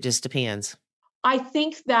don't. It just depends. I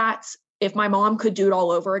think that if my mom could do it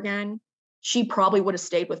all over again, she probably would have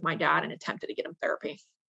stayed with my dad and attempted to get him therapy.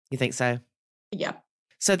 You think so? Yeah.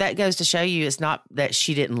 So that goes to show you it's not that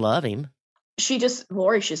she didn't love him.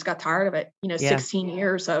 Lori just got tired of it. 16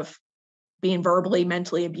 years of being verbally,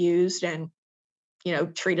 mentally abused and,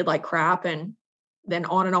 treated like crap, and then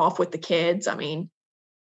on and off with the kids. I mean,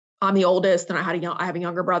 I'm the oldest, and I have a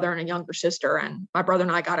younger brother and a younger sister, and my brother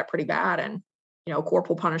and I got it pretty bad, and,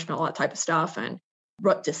 corporal punishment, all that type of stuff.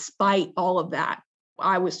 But despite all of that,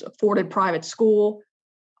 I was afforded private school.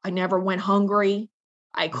 I never went hungry.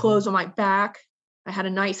 I had clothes on my back. I had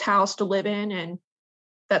a nice house to live in. And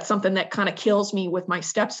that's something that kind of kills me with my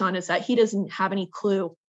stepson, is that he doesn't have any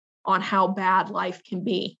clue on how bad life can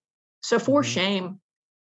be. So for shame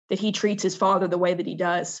that he treats his father the way that he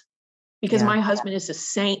does, because my husband is a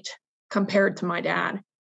saint compared to my dad.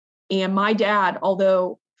 And my dad,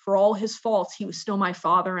 although for all his faults, he was still my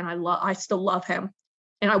father, and I still love him.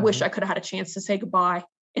 And I wish I could have had a chance to say goodbye,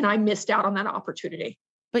 and I missed out on that opportunity.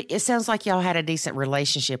 But it sounds like y'all had a decent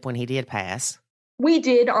relationship when he did pass. We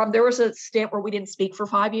did. There was a stint where we didn't speak for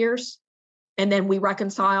 5 years, and then we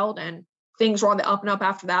reconciled, and things were on the up and up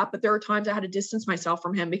after that. But there were times I had to distance myself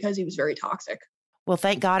from him because he was very toxic. Well,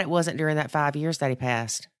 thank God it wasn't during that 5 years that he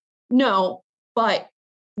passed. No, but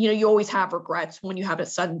you always have regrets when you have a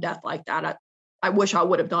sudden death like that. I wish I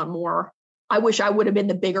would have done more. I wish I would have been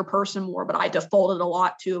the bigger person more, but I defaulted a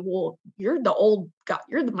lot to, well, you're the old guy.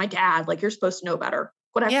 You're my dad. Like, you're supposed to know better.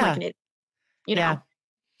 What I'm like an idiot, Yeah.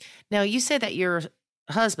 Now, you said that your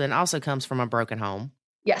husband also comes from a broken home.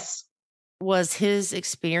 Yes. Was his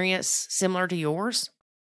experience similar to yours?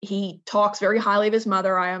 He talks very highly of his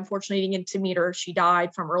mother. I unfortunately didn't get to meet her. She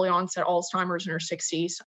died from early onset Alzheimer's in her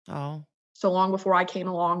 60s. Oh. So long before I came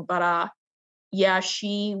along. But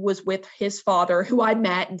she was with his father, who I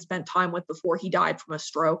met and spent time with before he died from a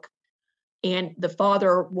stroke. And the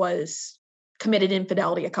father was committed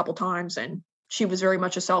infidelity a couple times. And she was very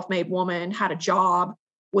much a self-made woman, had a job,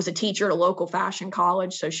 was a teacher at a local fashion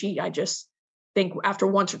college. So I just think after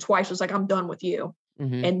once or twice was like, I'm done with you.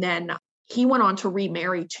 And then he went on to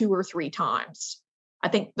remarry 2 or 3 times. I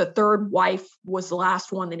think the third wife was the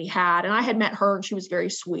last one that he had. And I had met her, and she was very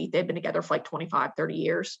sweet. They'd been together for like 25, 30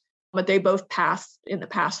 years, but they both passed in the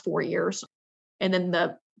past 4 years. And then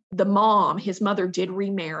the mom, his mother, did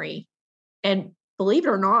remarry. And believe it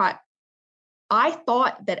or not, I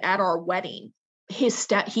thought that at our wedding,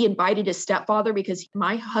 he invited his stepfather, because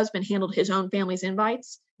my husband handled his own family's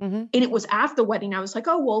invites. And it was after the wedding. I was like,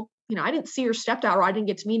 oh, well, I didn't see your stepdad, or I didn't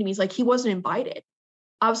get to meet him. He's like, he wasn't invited.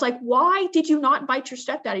 I was like, why did you not invite your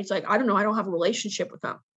stepdad? He's like, I don't know. I don't have a relationship with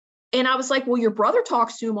him. And I was like, well, your brother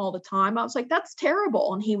talks to him all the time. I was like, that's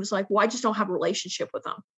terrible. And he was like, well, I just don't have a relationship with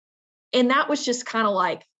him. And that was just kind of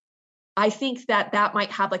like, I think that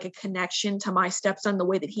might have like a connection to my stepson, the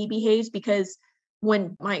way that he behaves, because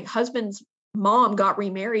when my husband's mom got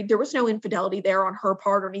remarried, there was no infidelity there on her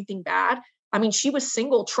part or anything bad. I mean, she was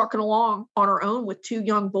single, trucking along on her own with 2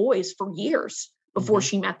 young boys for years before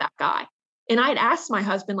she met that guy. And I had asked my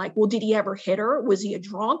husband, like, well, did he ever hit her? Was he a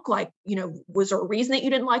drunk? Like, was there a reason that you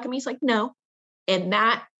didn't like him? He's like, no. And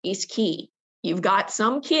that is key. You've got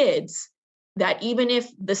some kids that even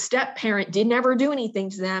if the step parent didn't ever do anything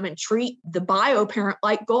to them and treat the bio parent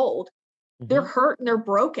like gold, they're hurt and they're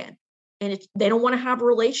broken. And they don't want to have a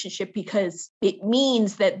relationship because it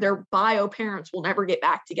means that their bio parents will never get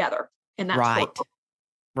back together. And that's right. Horrible.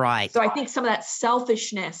 Right. So I think some of that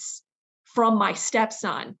selfishness from my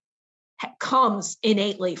stepson comes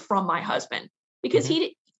innately from my husband, because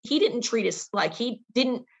he didn't treat us like he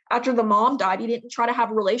didn't, after the mom died, he didn't try to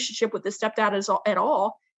have a relationship with the stepdad at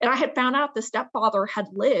all. And I had found out the stepfather had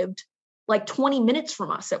lived like 20 minutes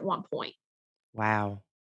from us at one point. Wow.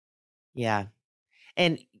 Yeah.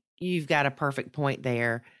 And you've got a perfect point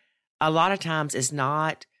there. A lot of times it's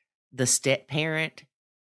not the step parent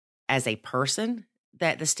as a person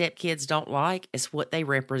that the stepkids don't like, it's what they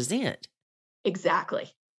represent.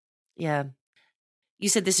 Exactly. Yeah. You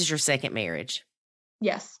said this is your second marriage.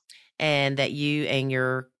 Yes. And that you and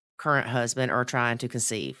your current husband are trying to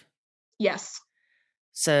conceive. Yes.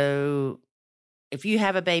 So if you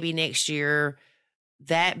have a baby next year,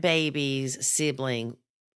 that baby's sibling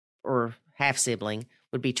or half sibling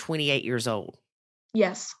would be 28 years old.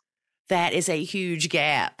 Yes. That is a huge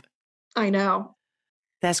gap. I know.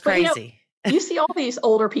 That's crazy. You see all these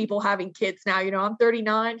older people having kids now. I'm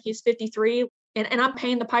 39, he's 53, and I'm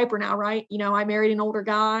paying the piper now, right? I married an older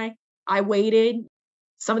guy. I waited.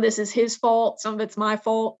 Some of this is his fault. Some of it's my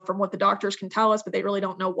fault from what the doctors can tell us, but they really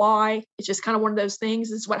don't know why. It's just kind of one of those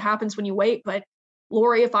things. This is what happens when you wait. But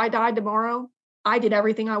Lori, if I died tomorrow, I did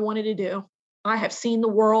everything I wanted to do. I have seen the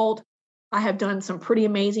world. I have done some pretty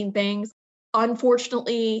amazing things.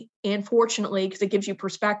 Unfortunately, and fortunately, because it gives you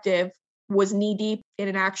perspective, was knee deep in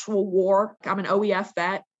an actual war. I'm an OEF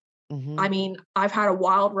vet. I mean, I've had a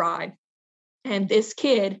wild ride. And this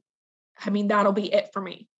kid, that'll be it for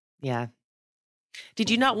me. Yeah. Did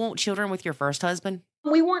you not want children with your first husband?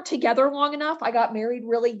 We weren't together long enough. I got married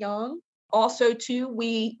really young. Also, too,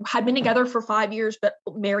 we had been together for 5 years, but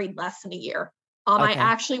married less than a year. Okay. I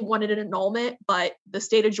actually wanted an annulment, but the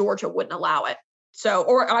state of Georgia wouldn't allow it. So,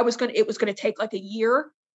 it was going to take like a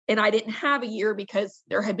year. And I didn't have a year because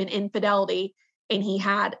there had been infidelity and he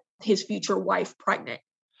had his future wife pregnant.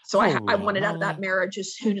 So I wanted out of that marriage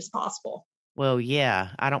as soon as possible. Well, yeah,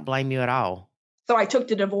 I don't blame you at all. So I took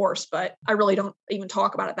the divorce, but I really don't even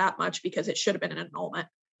talk about it that much because it should have been an annulment.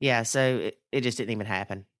 Yeah, so it just didn't even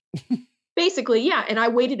happen. Basically, yeah. And I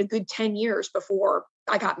waited a good 10 years before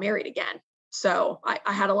I got married again. So I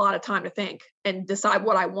had a lot of time to think and decide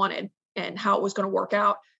what I wanted and how it was going to work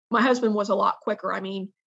out. My husband was a lot quicker.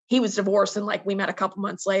 He was divorced and we met a couple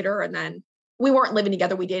months later, and then we weren't living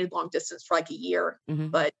together. We dated long distance for like a year,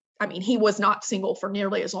 but he was not single for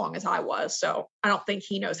nearly as long as I was. So I don't think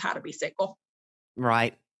he knows how to be single.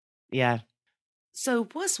 Right. Yeah. So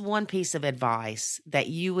what's one piece of advice that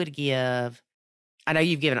you would give? I know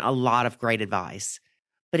you've given a lot of great advice,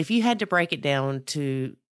 but if you had to break it down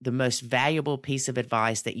to the most valuable piece of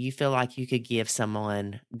advice that you feel like you could give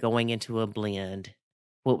someone going into a blend,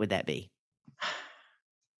 what would that be?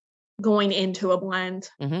 Going into a blend.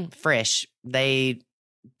 Fresh. They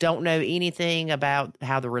don't know anything about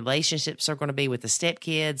how the relationships are going to be with the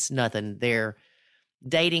stepkids, nothing. They're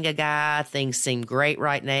dating a guy, things seem great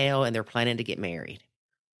right now, and they're planning to get married.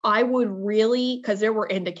 I would really, because there were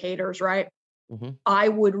indicators, right? I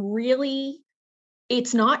would really,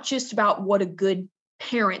 it's not just about what a good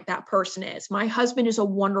parent that person is. My husband is a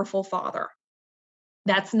wonderful father.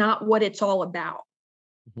 That's not what it's all about.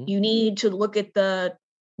 You need to look at the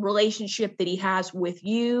relationship that he has with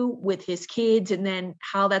you, with his kids, and then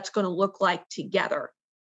how that's going to look like together.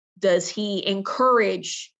 Does he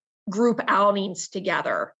encourage group outings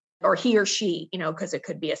together, or he or she, because it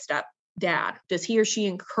could be a stepdad? Does he or she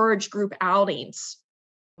encourage group outings?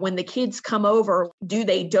 When the kids come over, do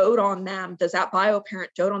they dote on them? Does that bio parent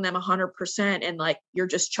dote on them 100% and you're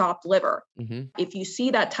just chopped liver? If you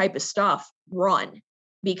see that type of stuff, run,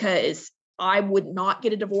 because I would not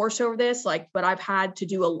get a divorce over this, but I've had to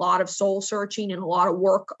do a lot of soul searching and a lot of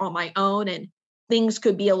work on my own, and things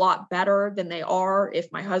could be a lot better than they are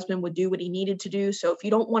if my husband would do what he needed to do. So if you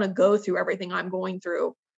don't want to go through everything I'm going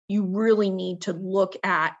through, you really need to look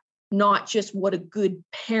at not just what a good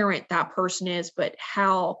parent that person is, but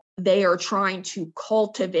how they are trying to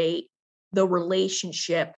cultivate the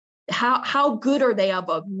relationship. How good are they of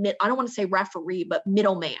I don't want to say referee, but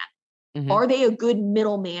middleman. Mm-hmm. Are they a good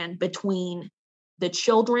middleman between the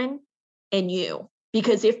children and you?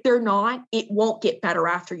 Because if they're not, it won't get better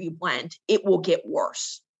after you blend. It will get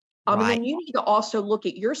worse. And then you need to also look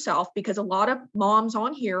at yourself, because a lot of moms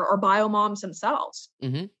on here are bio moms themselves.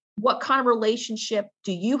 Mm-hmm. What kind of relationship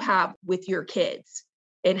do you have with your kids?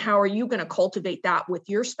 And how are you going to cultivate that with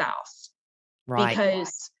your spouse? Right.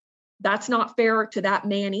 Because that's not fair to that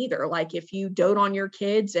man either. Like if you dote on your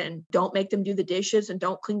kids and don't make them do the dishes and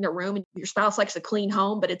don't clean their room, and your spouse likes a clean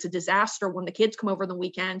home, but it's a disaster when the kids come over the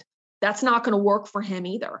weekend, that's not going to work for him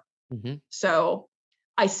either. Mm-hmm. So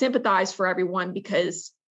I sympathize for everyone,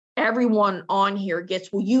 because everyone on here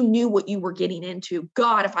gets, well, you knew what you were getting into.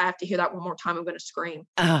 God, if I have to hear that one more time, I'm going to scream.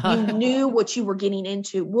 You knew what you were getting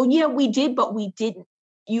into. Well, yeah, we did, but we didn't.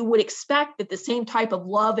 You would expect that the same type of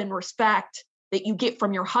love and respect that you get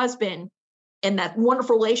from your husband and that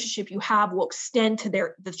wonderful relationship you have will extend to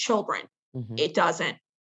the children. Mm-hmm. It doesn't.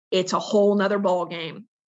 It's a whole nother ball game.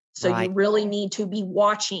 So Right. you really need to be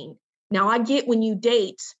watching. Now, I get when you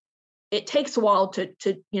date, it takes a while to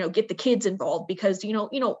get the kids involved, because you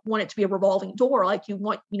don't want it to be a revolving door. Like you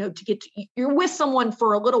want you're with someone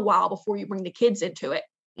for a little while before you bring the kids into it.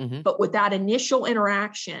 Mm-hmm. But with that initial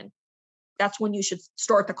interaction, that's when you should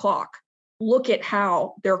start the clock. Look at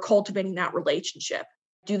how they're cultivating that relationship.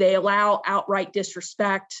 Do they allow outright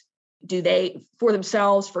disrespect? Do they, for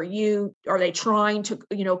themselves, for you, are they trying to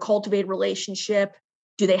cultivate a relationship?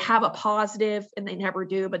 Do they have a positive, and they never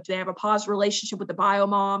do, but do they have a positive relationship with the bio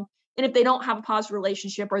mom? And if they don't have a positive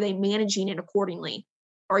relationship, are they managing it accordingly?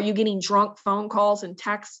 Are you getting drunk phone calls and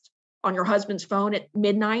texts on your husband's phone at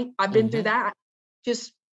midnight? I've been through that.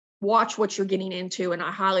 Just watch what you're getting into. And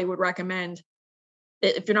I highly would recommend,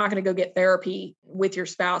 if you're not going to go get therapy with your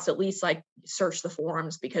spouse, at least like search the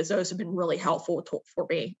forums, because those have been really helpful for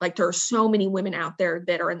me. Like there are so many women out there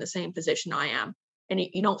that are in the same position I am, and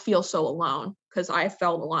you don't feel so alone, because I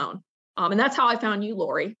felt alone. And that's how I found you,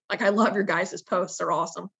 Lori. Like I love your guys' posts. They're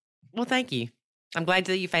awesome. Well, thank you. I'm glad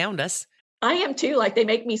that you found us. I am too. Like they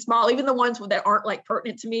make me smile. Even the ones that aren't like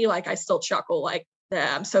pertinent to me, like I still chuckle. Like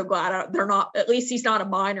I'm so glad they're not, at least he's not a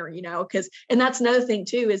minor, and that's another thing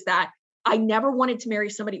too, is that I never wanted to marry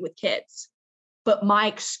somebody with kids, but my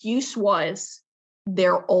excuse was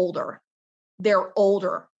they're older. They're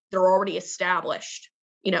already established.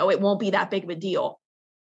 It won't be that big of a deal.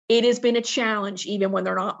 It has been a challenge even when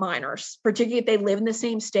they're not minors, particularly if they live in the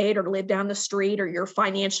same state or live down the street, or you're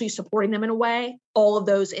financially supporting them in a way. All of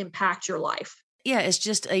those impact your life. Yeah, it's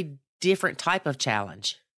just a different type of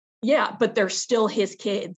challenge. Yeah, but they're still his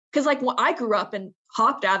kids. Because like when I grew up and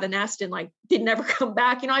hopped out of the nest and like didn't ever come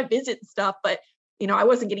back, I visit and stuff, but I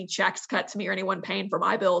wasn't getting checks cut to me or anyone paying for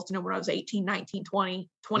my bills, when I was 18, 19, 20,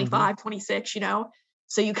 25, 26,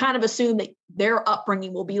 So you kind of assume that their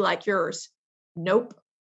upbringing will be like yours. Nope.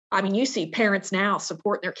 You see parents now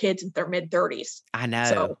supporting their kids in their mid-30s. I know.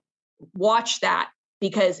 So watch that,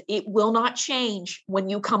 because it will not change when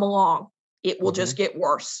you come along. It will just get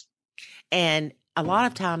worse. And a lot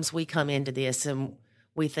of times we come into this and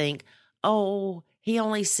we think, oh, he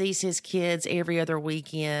only sees his kids every other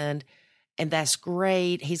weekend, and that's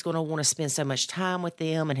great. He's going to want to spend so much time with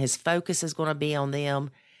them, and his focus is going to be on them.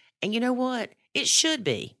 And you know what? It should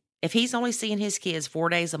be. If he's only seeing his kids 4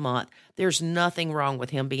 days a month, there's nothing wrong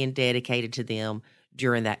with him being dedicated to them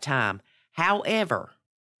during that time. However,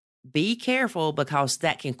 be careful, because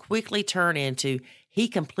that can quickly turn into he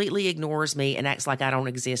completely ignores me and acts like I don't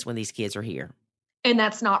exist when these kids are here. And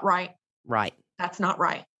that's not right. Right. That's not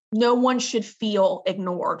right. No one should feel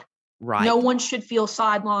ignored. Right. No one should feel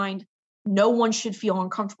sidelined. No one should feel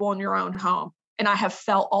uncomfortable in your own home. And I have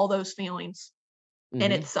felt all those feelings,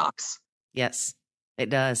 and it sucks. Yes. It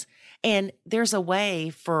does. And there's a way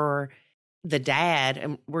for the dad,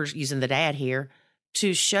 and we're using the dad here,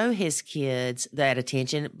 to show his kids that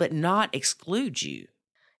attention, but not exclude you.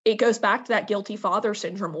 It goes back to that guilty father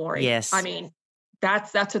syndrome, Lori. Yes.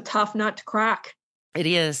 That's a tough nut to crack. It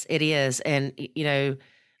is. It is. And,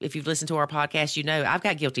 if you've listened to our podcast, I've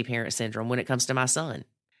got guilty parent syndrome when it comes to my son.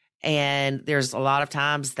 And there's a lot of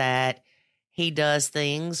times that he does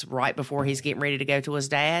things right before he's getting ready to go to his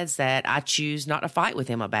dad's that I choose not to fight with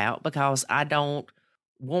him about, because I don't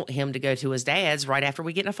want him to go to his dad's right after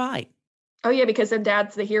we get in a fight. Oh, yeah, because then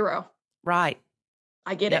dad's the hero. Right.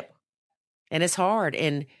 I get it. And it's hard.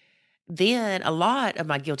 And then a lot of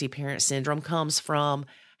my guilty parent syndrome comes from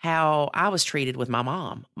how I was treated with my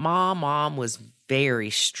mom. Mom was very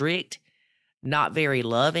strict, not very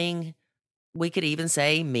loving, we could even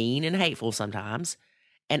say mean and hateful sometimes.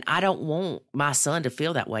 And I don't want my son to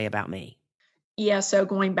feel that way about me. Yeah. So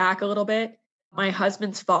going back a little bit, my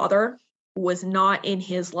husband's father was not in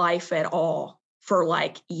his life at all for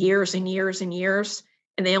like years and years and years.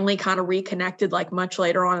 And they only kind of reconnected like much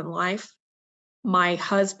later on in life. My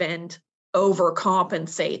husband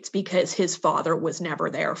overcompensates because his father was never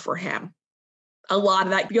there for him. A lot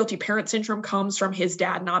of that guilty parent syndrome comes from his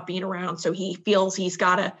dad not being around. So he feels he's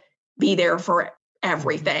got to be there for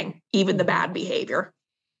everything, even the bad behavior.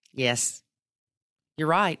 Yes, you're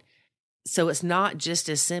right. So it's not just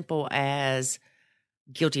as simple as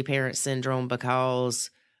guilty parent syndrome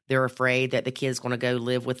because they're afraid that the kid's going to go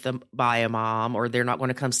live with them by a mom, or they're not going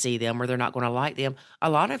to come see them, or they're not going to like them. A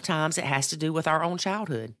lot of times it has to do with our own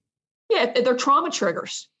childhood. Yeah, they're trauma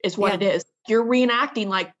triggers is what it is. You're reenacting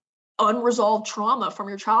like unresolved trauma from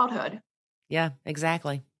your childhood. Yeah,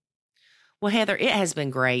 exactly. Well, Heather, it has been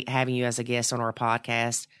great having you as a guest on our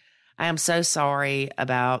podcast. I am so sorry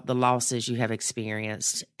about the losses you have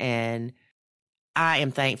experienced. And I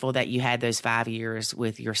am thankful that you had those 5 years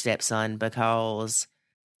with your stepson, because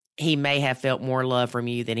he may have felt more love from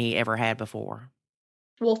you than he ever had before.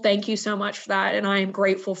 Well, thank you so much for that. And I am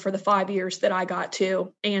grateful for the 5 years that I got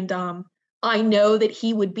too. And I know that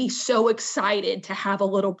he would be so excited to have a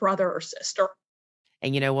little brother or sister.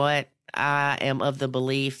 And you know what? I am of the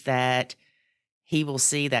belief that he will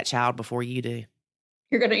see that child before you do.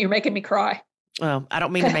 You're making me cry. Well, I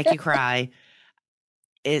don't mean to make you cry.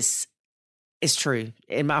 It's true.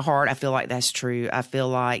 In my heart, I feel like that's true. I feel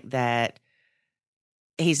like that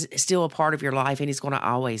he's still a part of your life, and he's going to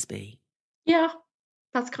always be. Yeah,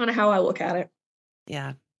 that's kind of how I look at it.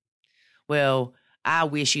 Yeah. Well, I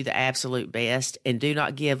wish you the absolute best, and do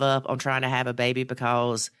not give up on trying to have a baby,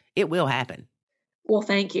 because it will happen. Well,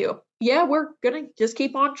 thank you. Yeah, we're going to just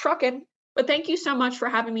keep on trucking. But thank you so much for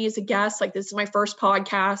having me as a guest. Like, this is my first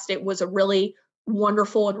podcast. It was a really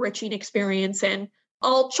wonderful, enriching experience. And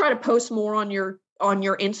I'll try to post more on your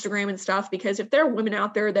Instagram and stuff, because if there are women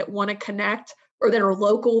out there that want to connect or that are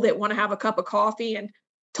local, that want to have a cup of coffee and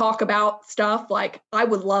talk about stuff, like, I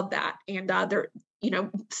would love that. And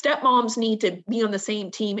stepmoms need to be on the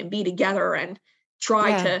same team and be together and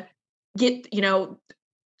try to get,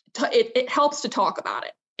 it helps to talk about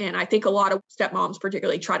it. And I think a lot of stepmoms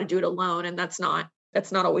particularly try to do it alone. And that's not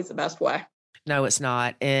always the best way. No, it's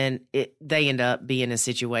not. And they end up being in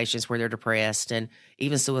situations where they're depressed and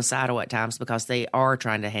even suicidal at times, because they are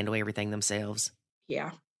trying to handle everything themselves.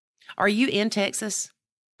 Yeah. Are you in Texas?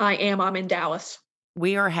 I am. I'm in Dallas.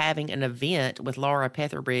 We are having an event with Laura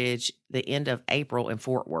Petherbridge the end of April in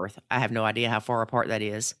Fort Worth. I have no idea how far apart that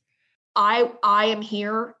is. I am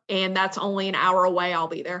here, and that's only an hour away. I'll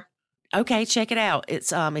be there. Okay, check it out.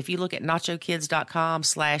 It's if you look at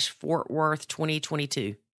nachokids.com/Fort Worth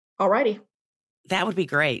 2022. Alrighty. That would be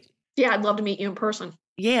great. Yeah, I'd love to meet you in person.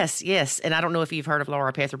 Yes. And I don't know if you've heard of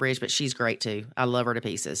Laura Petherbridge, but she's great too. I love her to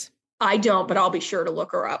pieces. I don't, but I'll be sure to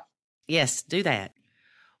look her up. Yes, do that.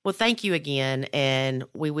 Well, thank you again, and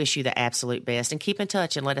we wish you the absolute best. And keep in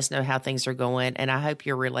touch and let us know how things are going. And I hope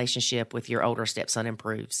your relationship with your older stepson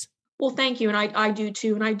improves. Well, thank you. And I do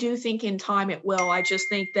too. And I do think in time it will. I just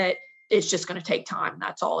think that it's just going to take time.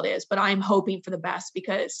 That's all it is. But I'm hoping for the best,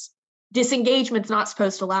 because disengagement's not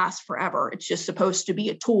supposed to last forever. It's just supposed to be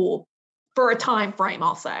a tool for a time frame,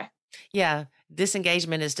 I'll say. Yeah.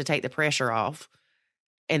 Disengagement is to take the pressure off.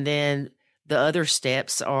 And then the other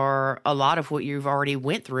steps are a lot of what you've already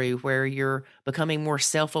went through, where you're becoming more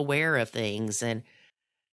self-aware of things and,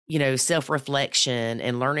 self-reflection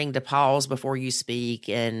and learning to pause before you speak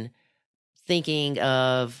and thinking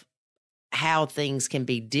of how things can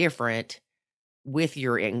be different with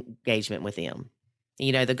your engagement with them.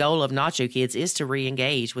 The goal of Nacho Kids is to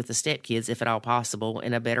re-engage with the stepkids, if at all possible,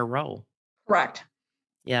 in a better role. Correct.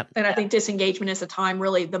 Yep. And I think disengagement is a time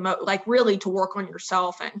really really to work on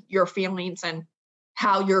yourself and your feelings and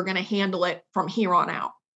how you're going to handle it from here on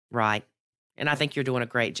out. Right. And I think you're doing a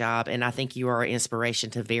great job. And I think you are an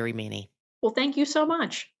inspiration to very many. Well, thank you so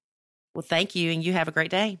much. Well, thank you. And you have a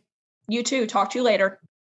great day. You too. Talk to you later.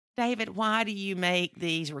 David, why do you make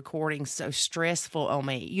these recordings so stressful on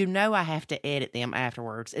me? I have to edit them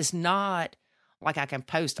afterwards. It's not like I can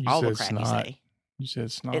post all the crap you say. You said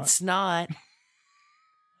it's not. It's not.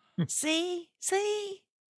 See?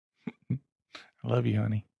 I love you,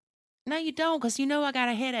 honey. No, you don't, because I got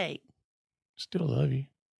a headache. Still love you.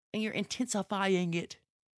 And you're intensifying it.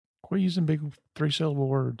 Quit using big 3-syllable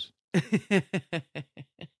words.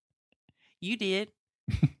 You did.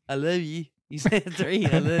 I love you. You said 3.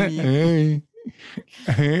 I love you.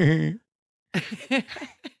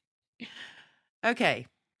 Okay.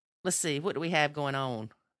 Let's see. What do we have going on?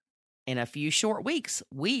 In a few short weeks,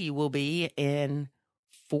 we will be in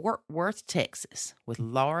Fort Worth, Texas with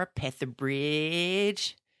Laura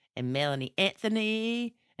Petherbridge and Melanie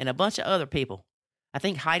Anthony and a bunch of other people. I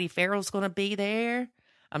think Heidi Farrell's going to be there.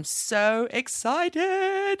 I'm so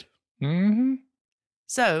excited. Mm-hmm.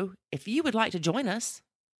 So if you would like to join us,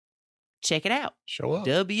 check it out. Show up.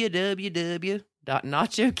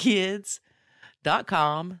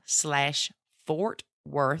 www.nachokids.com/Fort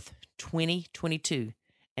Worth 2022.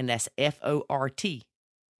 And that's FORT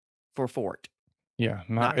for Fort. Yeah,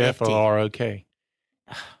 not Not FOROK.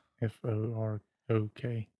 FOROK.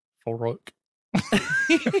 Forok.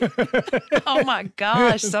 Oh my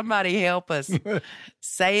gosh, somebody help us.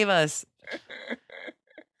 Save us.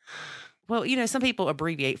 Well, you know, some people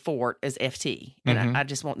abbreviate Fort as FT, and I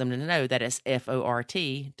just want them to know that it's FORT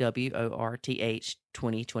WORTH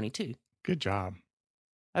 2022. Good job.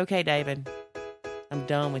 Okay, David, I'm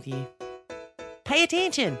done with you. Pay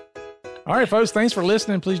attention. All right, folks, thanks for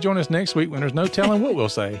listening. Please join us next week when there's no telling what we'll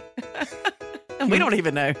say. We don't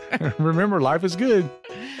even know. Remember, life is good.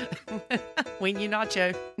 When you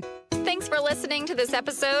nacho. Thanks for listening to this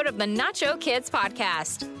episode of the Nacho Kids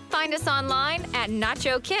Podcast. Find us online at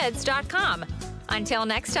nachokids.com. Until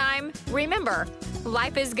next time, remember,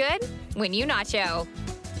 life is good when you nacho.